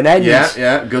come to an end.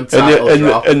 Yeah, good title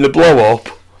drop. And the blow up,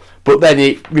 but then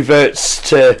it reverts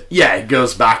to... Yeah, it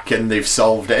goes back and they've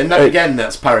solved it. And that, again,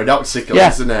 that's paradoxical,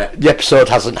 isn't it? The episode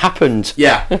hasn't happened.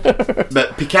 Yeah.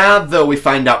 But Picard, though, we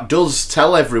find out, does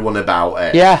tell everyone about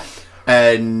it. Yeah.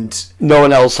 And... no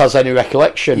one else has any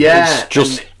recollection. Yeah. It's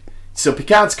just... So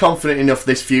Picard's confident enough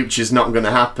this future's not going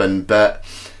to happen, but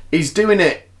he's doing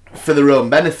it for their own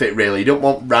benefit, really. You don't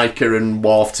want Riker and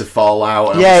Worf to fall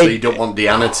out, and obviously you don't want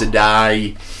Deanna to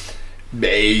die.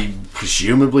 They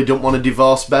presumably don't want to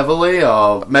divorce Beverly,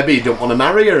 or maybe he don't want to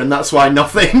marry her, and that's why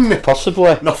nothing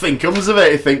possibly nothing comes of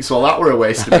it. He thinks, well, that were a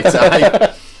waste of my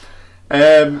time.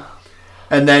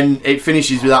 And then it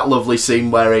finishes with that lovely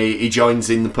scene where he joins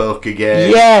in the poker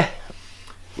game. Yeah.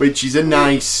 Which is a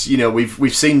nice,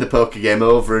 we've seen the poker game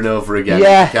over and over again.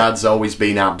 Yeah. Picard's always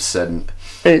been absent.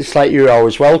 It's like you're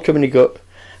always welcome, and you go.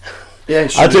 Yeah,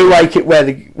 sure. I do like it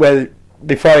where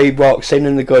before he walks in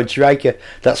and they go, Riker,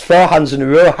 that's 4 hands in a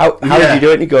row. How do you do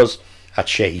it? And he goes, I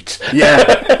cheat. Yeah,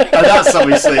 and that's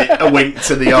obviously a wink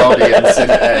to the audience, isn't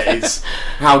it? It's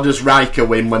how does Riker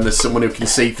win when there's someone who can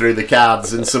see through the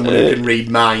cards and someone who can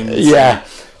read minds? Yeah.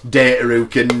 Data who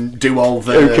can do all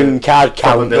the who can card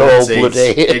count all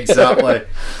bloody exactly.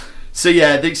 So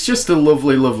yeah, it's just a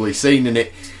lovely, lovely scene, and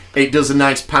it does a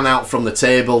nice pan out from the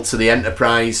table to the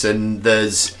Enterprise, and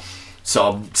there's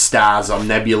sort of stars or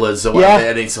nebulas or whatever,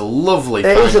 and it's a lovely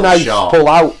final shot. It is a nice pull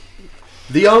out.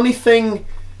 The only thing,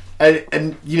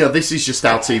 and this is just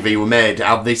how TV were made,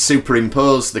 how they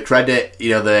superimpose the credit,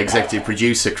 the executive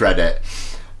producer credit.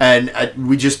 And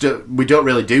we don't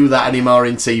really do that anymore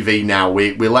in TV now.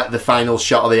 We let the final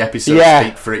shot of the episode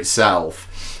speak for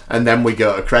itself, and then we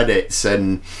go to credits.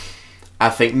 And I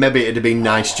think maybe it'd have been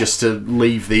nice just to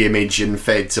leave the image and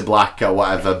fade to black or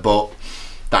whatever, but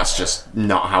that's just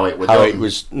not how it was done. It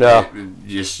was, no.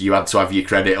 You had to have your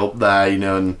credit up there,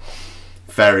 and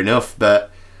fair enough. But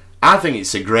I think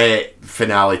it's a great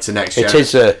finale to Next Gen. It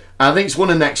is I think it's one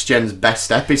of Next Gen's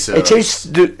best episodes. It is.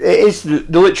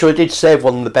 They literally did save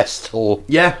one of the best till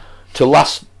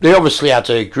last. They obviously had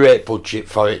a great budget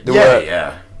for it.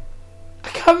 Yeah.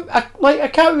 I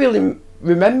can't really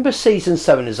remember season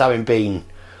 7 as having been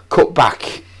cut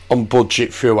back on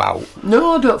budget throughout.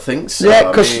 No, I don't think so. Yeah,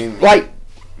 because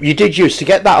you did used to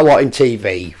get that a lot in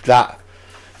TV. That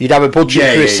you'd have a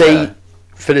budget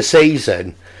for the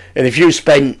season, and if you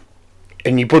spent.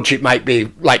 And your budget might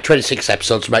be like 26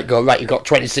 episodes, might go, right, you've got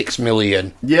 26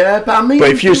 million. Yeah, but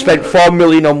if you spent 4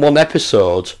 million on one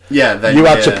episode, then you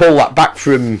had to pull that back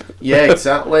from. Yeah,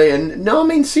 exactly.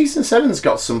 And season 7's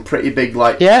got some pretty big,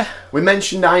 we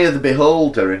mentioned Eye of the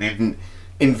Beholder, and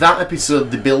in that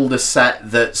episode, they build a set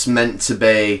that's meant to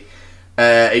be.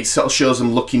 It sort of shows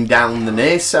them looking down the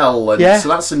nacelle, and so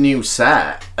that's a new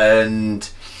set. And.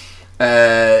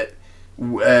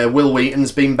 Will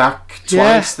Wheaton's been back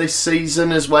twice this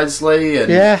season as Wesley,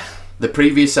 and the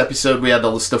previous episode we had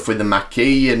all the stuff with the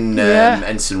Maquis and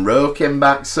Ensign Rowe came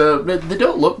back, so they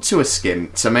don't look too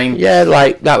askint. I mean,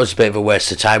 that was a bit of a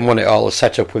waste of time, wasn't it? All the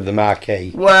setup with the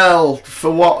Maquis. Well, for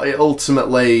what it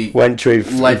ultimately led to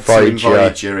in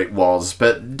Voyager, it was.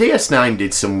 But DS9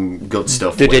 did some good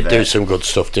stuff. They did do some good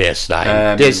stuff.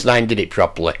 DS9. DS9 did it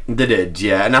properly. They did,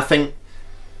 yeah, and I think.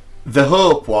 The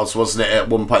hope wasn't it, at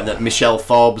one point that Michelle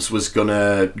Forbes was going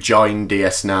to join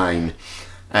DS9,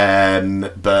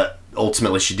 but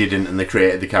ultimately she didn't, and they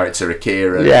created the character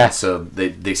Akira, so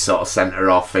they sort of sent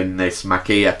her off in this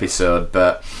Maquis episode,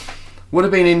 but would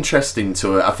have been interesting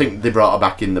to her. I think they brought her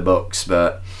back in the books,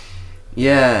 but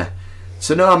yeah.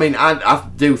 So no, I mean, I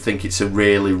do think it's a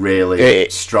really, really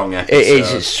strong episode. It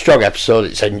is a strong episode,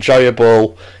 it's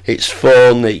enjoyable, it's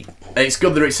fun, It's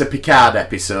good that it's a Picard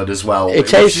episode as well,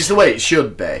 which is the way it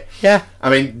should be. Yeah. I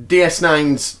mean,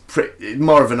 DS9's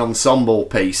more of an ensemble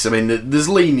piece. I mean, there's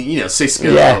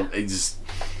Sisko is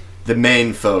the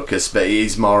main focus, but it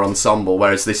is more ensemble,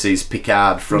 whereas this is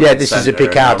Picard from this is a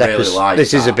Picard episode.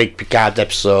 This is a big Picard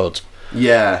episode.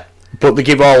 Yeah. But they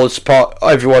give all the support,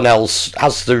 everyone else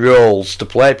has the roles to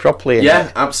play properly.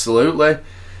 Absolutely.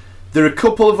 There are a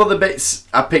couple of other bits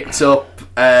I picked up,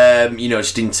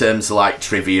 just in terms of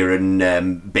trivia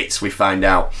and bits we find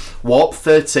out. Warp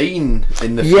 13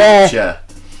 in the future,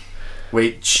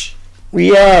 which...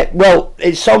 Yeah, well,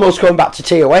 it's almost going back to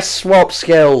TOS warp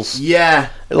skills. Yeah.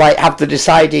 Have they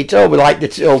decided, we like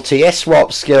the old TS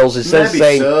warp skills, instead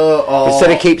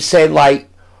of keep saying,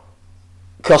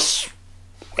 because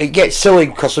it gets silly,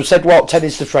 because we've said warp 10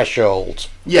 is the threshold.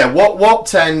 Yeah, warp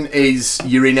 10 is,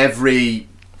 you're in every...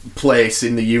 place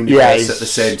in the universe at the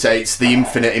same time. It's the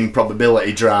infinite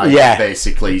improbability drive,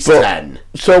 basically. It's 10.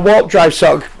 So warp drive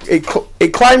sort of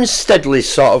it climbs steadily,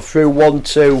 sort of through 1,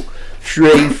 2,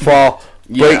 3, 4.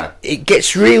 But it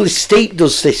gets really steep.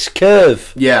 Does this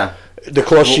curve? Yeah. The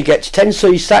closer you get to 10, so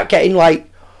you start getting warp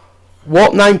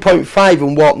 9.5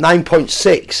 and warp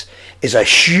 9.6 is a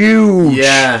huge.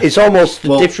 Yeah. It's almost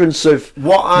the difference of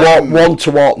warp 1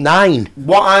 to warp 9.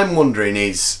 What I'm wondering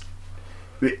is,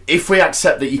 if we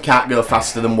accept that you can't go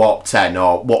faster than warp 10,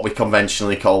 or what we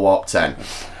conventionally call warp 10,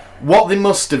 what they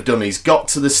must have done is got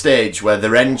to the stage where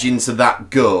their engines are that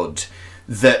good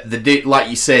that, like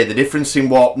you say, the difference in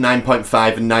warp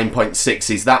 9.5 and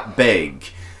 9.6 is that big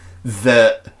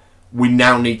that we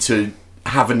now need to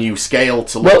have a new scale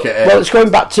to look at it. Well, it's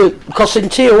going back to, because in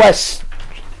TOS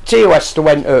they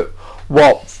went at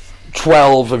what,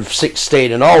 12 and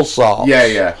 16 and all sorts.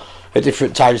 Yeah. At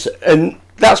different times, and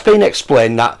that's been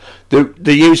explained that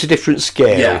they use a different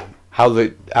scale. Yeah. How they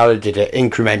did it,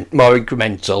 more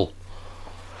incremental.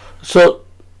 So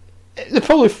they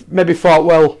probably maybe thought,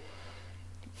 well,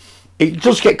 it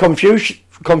does get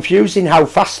confusing how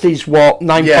fast is warp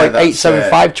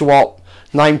 9.875 to warp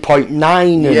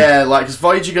 9.9. Yeah, like, because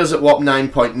Voyager goes at warp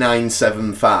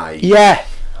 9.975. Yeah.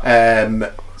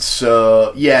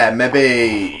 So, yeah,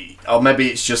 maybe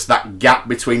it's just that gap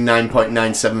between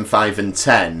 9.975 and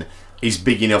 10 is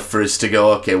big enough for us to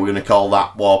go, okay, we're going to call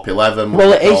that warp 11.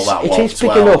 Well, it is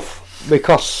big enough,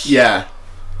 because... Yeah.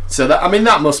 So,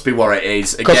 that must be what it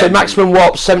is. Because the maximum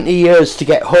warp 70 years to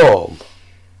get home,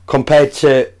 compared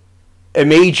to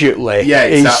immediately... Yeah,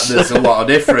 exactly. There's a lot of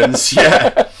difference,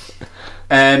 yeah.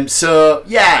 So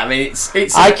yeah, it's.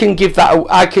 I can give that away.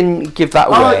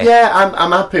 Oh yeah,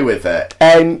 I'm happy with it.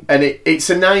 And it's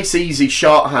a nice, easy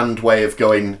shorthand way of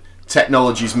going.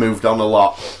 Technology's moved on a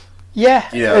lot. Yeah.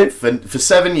 You know, for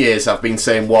 7 years I've been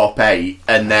saying warp 8,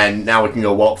 and then now we can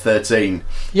go warp 13.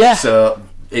 Yeah. So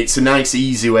it's a nice,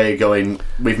 easy way of going.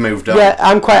 We've moved on. Yeah,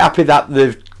 I'm quite happy that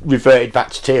they've reverted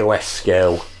back to TOS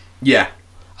scale. Yeah.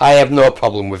 I have no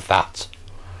problem with that.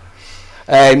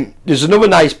 There's another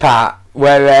nice part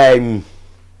where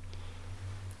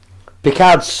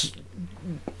Picard's,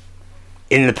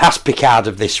 in the past Picard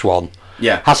of this one,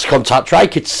 has to contact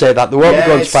Riker to say that they won't be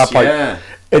going to Farpoint. Yeah.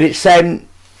 And it's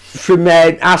from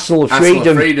Arsenal of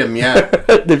Freedom. Yeah.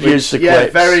 They've used the clips. Yeah,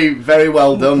 very, very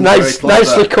well done.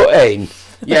 Nicely cut in.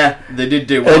 Yeah, they did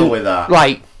do well with that.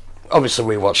 Like, obviously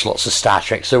we watch lots of Star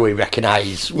Trek, so we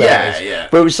recognise where it is. Yeah.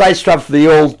 But it was nice to have the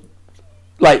old...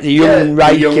 Like the young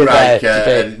Riker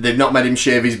there. And they've not made him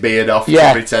shave his beard off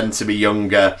to pretend to be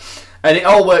younger. And it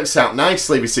all works out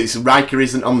nicely because Riker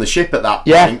isn't on the ship at that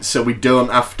point, so we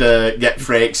don't have to get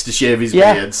Frakes to shave his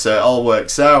beard, so it all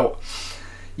works out.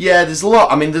 Yeah, there's a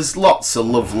lot. There's lots of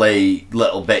lovely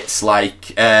little bits,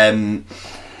 like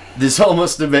there's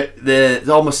almost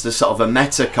a sort of a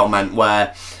meta comment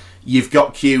where you've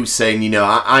got Q saying,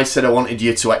 I said I wanted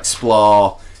you to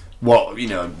explore what,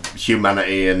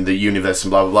 humanity and the universe and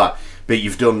blah blah blah, but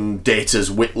you've done Data's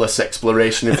witless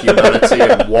exploration of humanity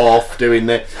and Worf doing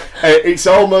that. It's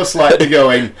almost like they're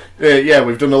going,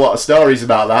 we've done a lot of stories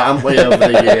about that, haven't we, over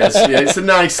the years? Yeah, it's a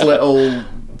nice little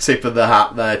tip of the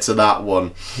hat there to that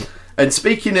one. And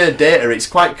speaking of Data, it's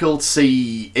quite cool to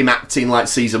see him acting like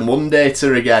season 1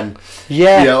 Data again.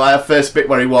 Yeah. Like that first bit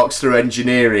where he walks through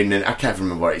engineering, and I can't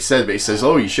remember what he said, but he says,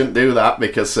 "Oh, you shouldn't do that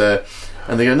because," and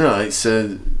they go, "No,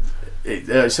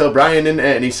 it's O'Brien, isn't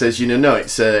it?" And he says, "No,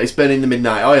 it's burning the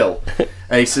midnight oil."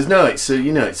 And he says, "No, it's a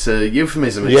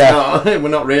euphemism. It's not, we're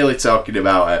not really talking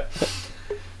about it."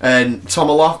 And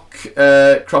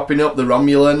Tomalak cropping up, the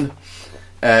Romulan,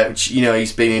 which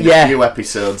he's been in a few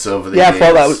episodes over the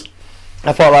years.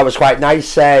 I thought that was quite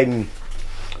nice.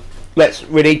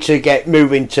 We need to get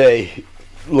moving to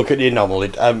look at the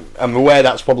anomaly. I'm aware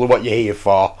that's probably what you're here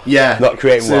for. Yeah, not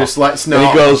creating war. Let's not. And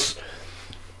he goes,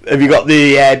 "Have you got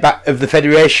the back of the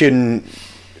Federation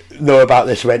know about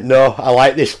this?" I went, "No, I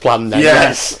like this plan." Then.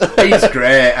 Yes, he's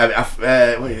great.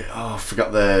 I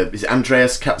forgot is it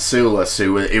Andreas Katsoulas,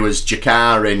 who was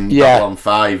Jakar in Babylon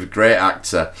 5, great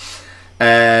actor.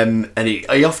 And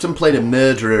he often played a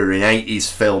murderer in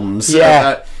 80s films.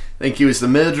 Yeah. I think he was the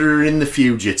murderer in The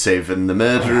Fugitive and the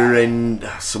murderer in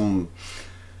some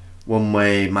One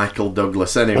Way, Michael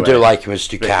Douglas. Anyway, I do like him as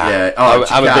Jakar.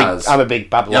 I'm a big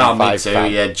Babylon 5 fan. Me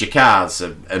too. Yeah, Jakar's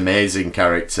an amazing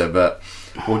character, but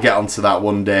we'll get onto that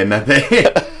one day maybe.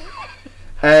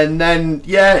 And then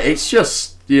it's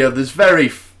just there's very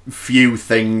few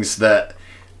things that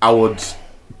I would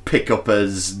pick up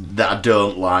as that I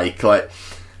don't like. Like, I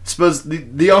suppose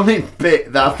the only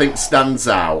bit that I think stands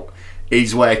out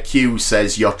is where Q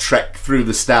says your trek through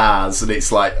the stars, and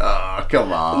it's like, oh,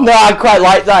 come on. No, I quite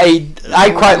like that.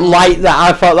 I quite like that.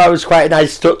 I thought that was quite a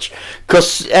nice touch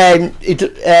because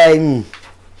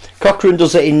Cochrane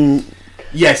does it in.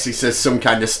 Yes, he says some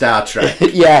kind of Star Trek.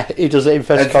 Yeah, he does it in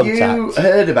First Contact. Have you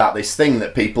heard about this thing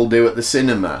that people do at the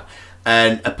cinema?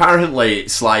 And apparently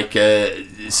it's like a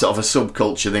sort of a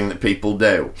subculture thing that people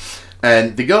do.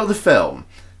 And they go to the film,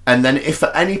 and then if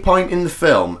at any point in the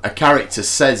film a character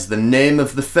says the name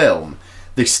of the film,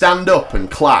 they stand up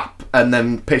and clap and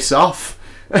then piss off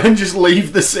and just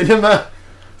leave the cinema.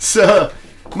 So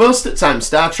most of the time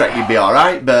Star Trek you'd be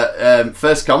alright, but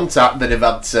First Contact they'd have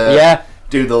had to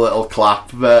do the little clap.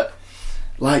 But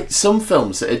like some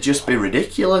films it'd just be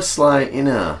ridiculous, like,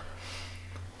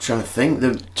 trying to think.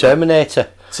 Terminator,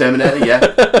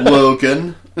 yeah.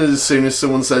 Logan. as soon as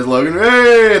someone says Logan,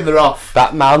 hey, and they're off.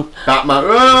 Batman,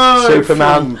 oh,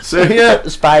 Superman,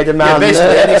 Spider-Man. Yeah,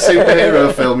 basically any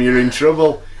superhero film, you're in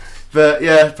trouble. But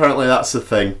yeah, apparently that's the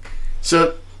thing.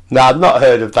 So no, I've not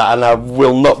heard of that, and I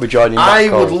will not be joining that I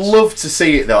would love to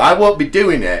see it, though. I won't be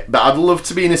doing it, but I'd love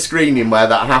to be in a screening where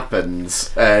that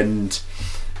happens, and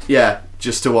yeah,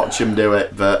 just to watch them do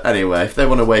it. But anyway, if they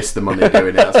want to waste the money doing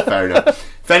it, that's fair enough.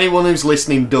 If anyone who's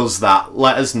listening does that,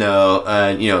 let us know,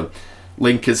 and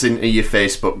link us into your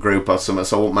Facebook group or something,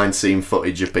 so I won't mind seeing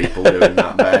footage of people doing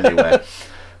that. But anyway,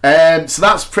 so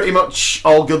that's pretty much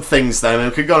all good things then. I mean,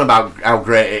 we could go on about how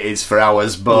great it is for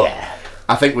hours, but yeah.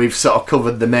 I think we've sort of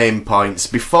covered the main points.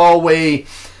 Before we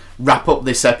wrap up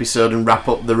this episode and wrap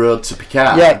up the road to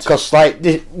Picard. Yeah, because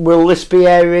will this be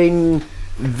airing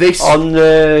on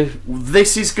the...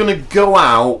 This is going to go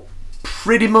out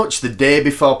pretty much the day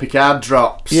before Picard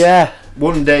drops. Yeah.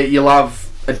 One day you'll have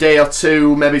a day or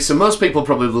two, maybe. So most people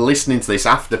probably be listening to this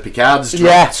after Picard's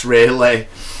drops, really.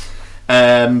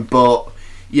 But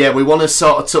yeah, we want to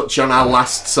sort of touch on our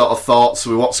last sort of thoughts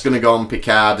with what's going to go on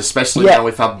Picard, especially now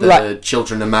we've had the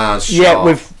Children of Mars short. Yeah,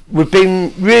 we've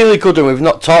been really good, and we've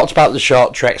not talked about the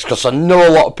short treks because I know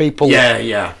a lot of people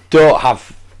haven't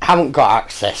got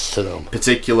access to them,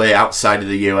 particularly outside of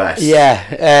the US.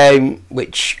 Yeah,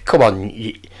 which, come on,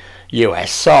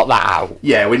 US, sort that out.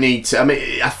 Yeah, we need to. I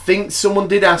mean, I think someone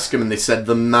did ask them, and they said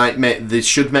they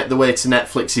should make the way to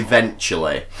Netflix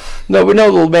eventually. No, we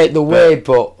know they'll make the way,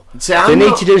 but they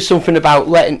need to do something about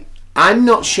letting... I'm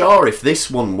not sure if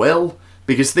this one will,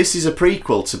 because this is a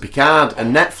prequel to Picard,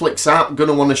 and Netflix aren't going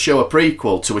to want to show a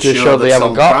prequel to a show that's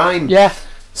on Prime. Yeah.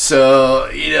 So,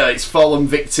 it's fallen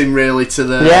victim really to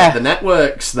the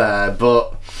networks there.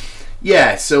 But,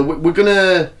 yeah, so we're going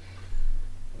to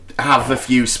have a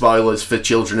few spoilers for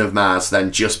Children of Mars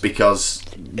then, just because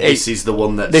this is the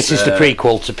one that's... This is the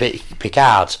prequel to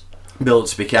Picard. Built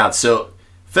to Picard. So,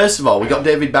 first of all, we got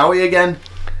David Bowie again.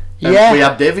 Yeah. We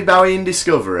had David Bowie in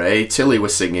Discovery. Tilly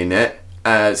was singing it,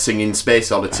 singing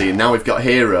Space Oddity, and now we've got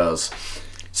Heroes.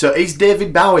 So is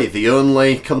David Bowie the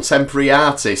only contemporary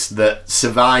artist that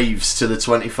survives to the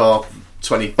 24th,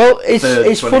 23rd, well,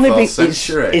 it's 24th funny,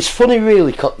 century? It's funny,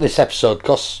 really, this episode,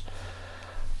 because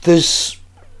there's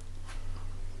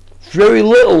very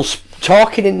little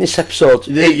talking in this episode.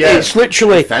 It's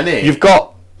literally, you've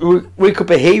got We Could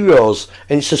Be Heroes,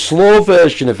 and it's a slow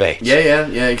version of it. Yeah.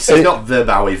 It's not the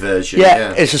Bowie version.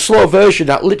 Yeah, it's a slow version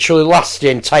that literally lasts the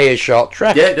entire short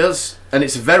trek. Yeah, it does. And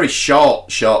it's a very short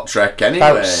trek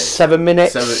anyway. About 7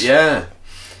 minutes. Yeah.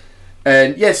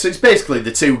 And so it's basically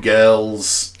the two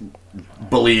girls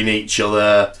bullying each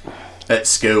other at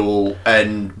school,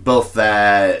 and both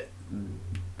a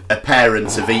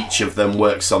parent of each of them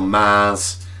works on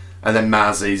Mars, and then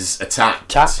Mars is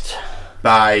attacked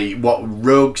by what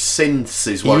rogue synths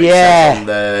is what it says on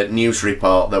the news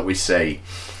report that we see.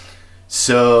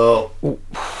 So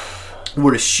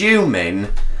we're assuming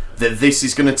that this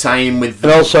is going to tie in with...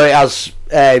 And also it has...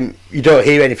 you don't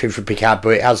hear anything from Picard,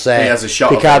 but it has a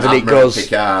shot Picard, of and it goes...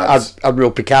 Picard.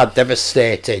 Admiral Picard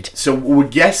devastated. So we're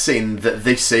guessing that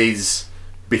this is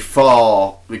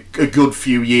before... a good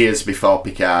few years before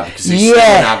Picard, because he's still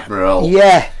an Admiral.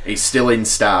 Yeah. He's still in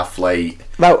Starfleet.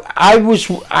 Well,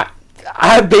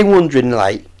 I've been wondering,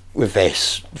 with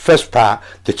this first part,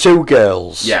 the two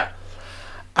girls. Yeah.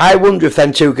 I wonder if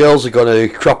them two girls are going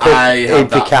to crop up in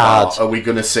Picard. Are we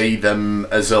going to see them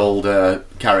as older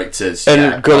characters?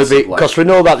 And going to be, because we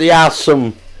know that there are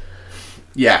some.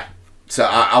 Yeah. So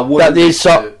I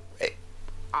wouldn't.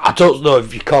 I don't know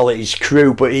if you call it his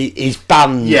crew, but his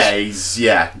band.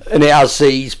 Yeah, and it has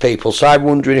these people. So I'm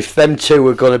wondering if them two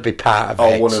are going to be part of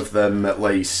it. Or one of them at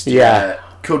least. Yeah.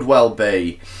 Could well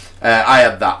be. I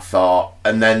had that thought.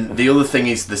 And then the other thing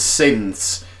is the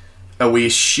synths. Are we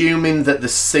assuming that the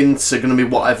synths are going to be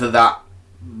whatever that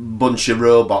bunch of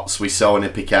robots we saw in a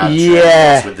Picard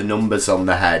trailer with the numbers on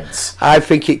the heads? I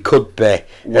think it could be.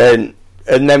 And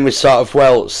then we sort of,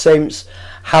 synths,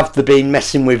 have they been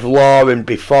messing with Lauren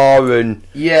before? And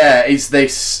yeah, is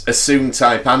this assumed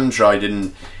type android?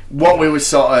 And what we were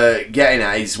sort of getting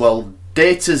at is,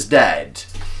 Data's dead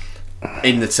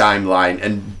in the timeline,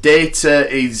 and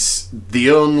Data is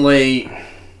the only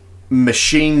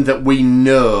machine that we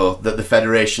know that the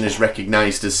Federation has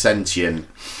recognised as sentient.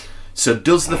 So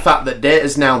does the fact that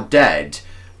Data's now dead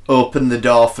open the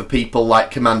door for people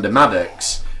like Commander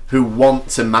Maddox who want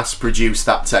to mass produce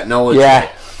that technology? Yeah.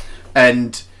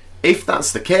 And if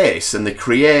that's the case, and they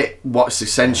create what's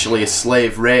essentially a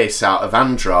slave race out of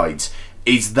androids,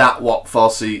 is that what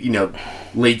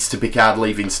leads to Picard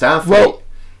leaving Starfleet?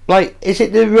 Is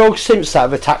it the rogue synths that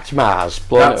have attacked Mars?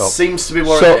 That seems to be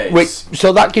what it is.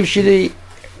 So that gives you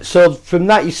So from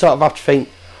that, you sort of have to think,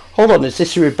 hold on, is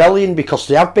this a rebellion because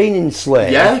they have been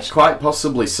enslaved? Yeah, quite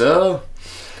possibly so.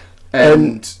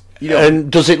 And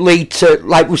does it lead to,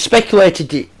 like we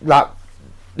speculated that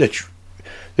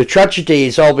the tragedy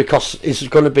is all because it's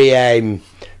going to be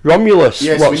Romulus?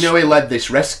 Yes, we know he led this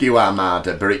rescue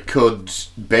armada, but it could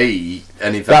be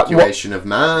an evacuation of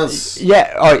Mars.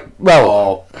 Yeah,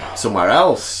 or somewhere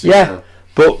else. Yeah,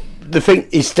 but the thing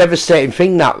is, devastating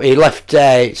thing that he left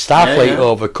Starfleet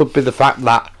over could be the fact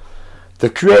that they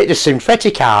created a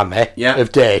synthetic army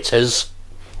of Datas,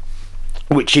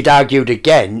 which he'd argued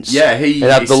against. Yeah, he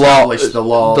established the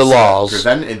laws that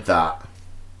prevented that.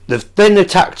 They've then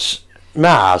attacked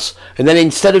Mars, and then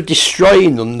instead of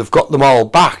destroying them, they've got them all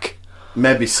back.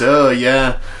 Maybe so,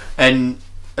 yeah. And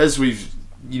as we've,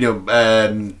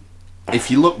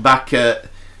 if you look back at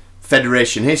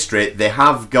Federation history, they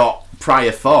have got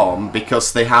prior form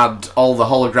because they had all the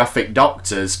holographic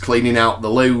doctors cleaning out the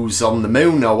loos on the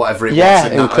moon or whatever it was. Yeah,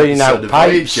 and cleaning out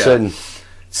pipes and...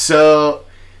 So,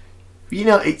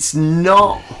 it's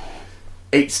not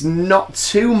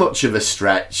too much of a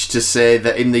stretch to say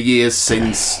that in the years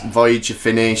since Voyager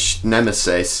finished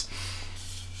Nemesis,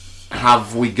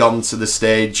 have we gone to the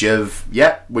stage of,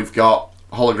 we've got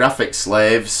holographic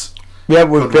slaves. Yeah,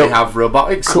 we have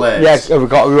robotic slaves. Yeah, we've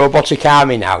got a robotic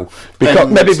army now.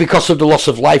 Because of the loss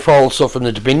of life also from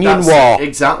the Dominion War.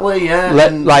 Exactly, yeah.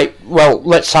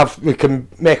 We can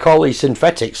make all these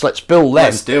synthetics, let's build them.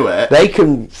 Let's do it. They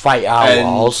can fight our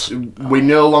wars. We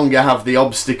no longer have the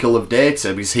obstacle of Data,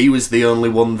 because he was the only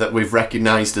one that we've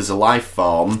recognised as a life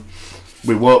form.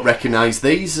 We won't recognise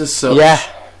these as such. Yeah.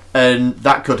 And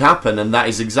that could happen, and that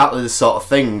is exactly the sort of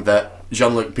thing that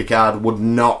Jean-Luc Picard would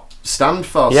not stand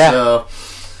for. Yeah. So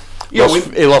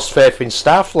he lost faith in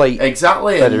Starfleet.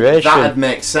 Exactly, Federation. And that'd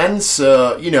make sense.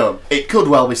 So it could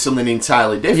well be something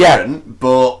entirely different,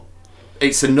 but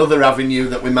it's another avenue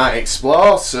that we might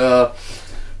explore. So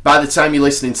by the time you're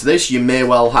listening to this, you may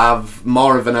well have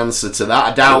more of an answer to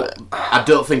that. I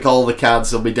don't think all the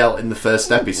cards will be dealt in the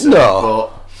first episode.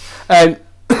 No, but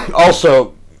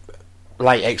also,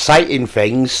 like, exciting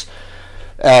things.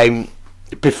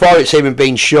 Before it's even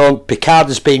been shown, Picard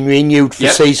has been renewed for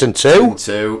season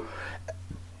 2.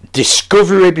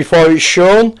 Discovery, before it's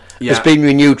shown, has been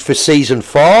renewed for season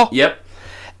 4. Yep.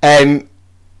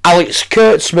 Alex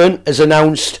Kurtzman has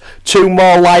announced 2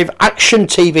 more live action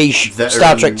Star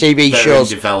Trek TV shows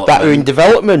that are in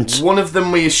development. One of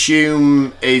them we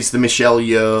assume is the Michelle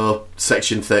Yeoh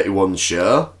Section 31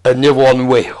 show. And the other one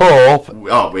we hope...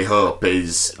 we hope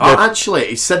is... actually,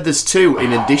 he said there's 2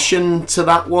 in addition to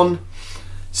that one.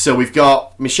 So we've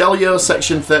got Michelle Yeoh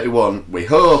Section 31. We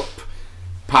hope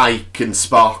Pike and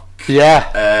Spock.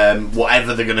 Yeah.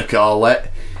 Whatever they're going to call it.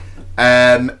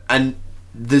 And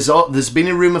there's been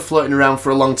a rumour floating around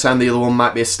for a long time the other one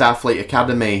might be a Starfleet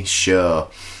Academy show.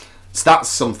 So that's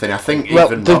something I think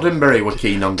even Roddenberry were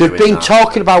keen on doing. They've been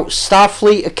talking about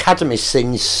Starfleet Academy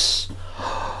since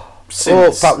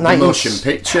about the motion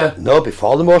picture. No,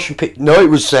 before the motion picture. No, it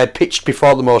was pitched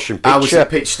before the motion picture. Was it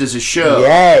pitched as a show?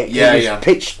 Yeah, it was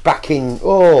pitched back in...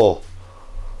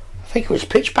 I think it was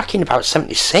pitched back in about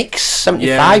 76,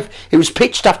 75. Yeah. It was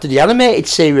pitched after the animated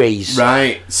series.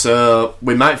 Right, so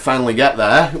we might finally get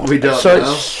there. We don't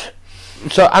know.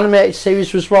 So animated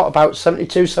series was what, about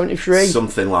 72, 73?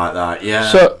 Something like that, yeah.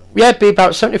 So, it'd be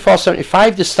about 74,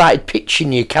 75 they started pitching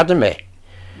the Academy.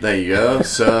 There you go.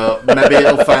 So maybe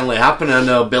it'll finally happen. I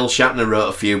know Bill Shatner wrote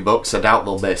a few books. I doubt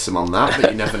they'll base them on that, but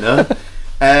you never know.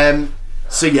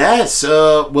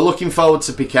 So we're looking forward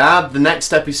to Picard. The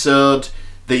next episode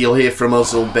that you'll hear from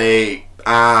us will be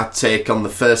our take on the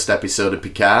first episode of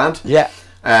Picard. Yeah.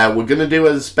 We're going to do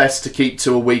our best to keep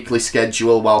to a weekly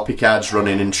schedule while Picard's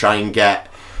running and try and get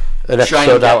an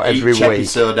episode out every week.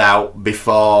 Episode out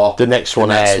before the next one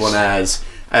airs.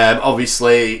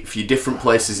 Obviously, if you're different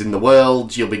places in the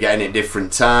world, you'll be getting it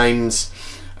different times.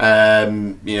 But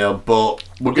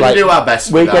we're going to do our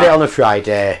best. We'll get it on a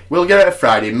Friday. We'll get it a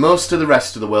Friday. Most of the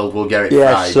rest of the world will get it Friday.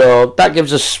 Yeah, so that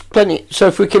gives us plenty. So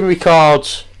if we can record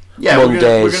Mondays,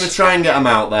 we're going to try and get them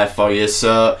out there for you.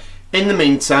 So in the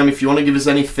meantime, if you want to give us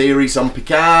any theories on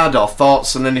Picard or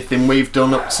thoughts on anything we've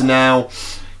done up to now,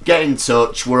 get in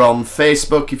touch. We're on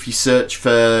Facebook. If you search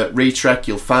for Retrek,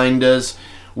 you'll find us.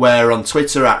 We're on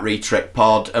Twitter at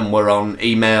RetrekPod, and we're on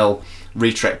email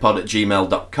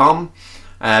retrekpod@gmail.com.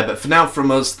 But for now,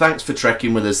 from us, thanks for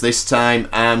trekking with us this time,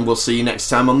 and we'll see you next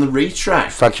time on the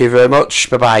Retrek. Thank you very much.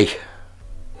 Bye-bye.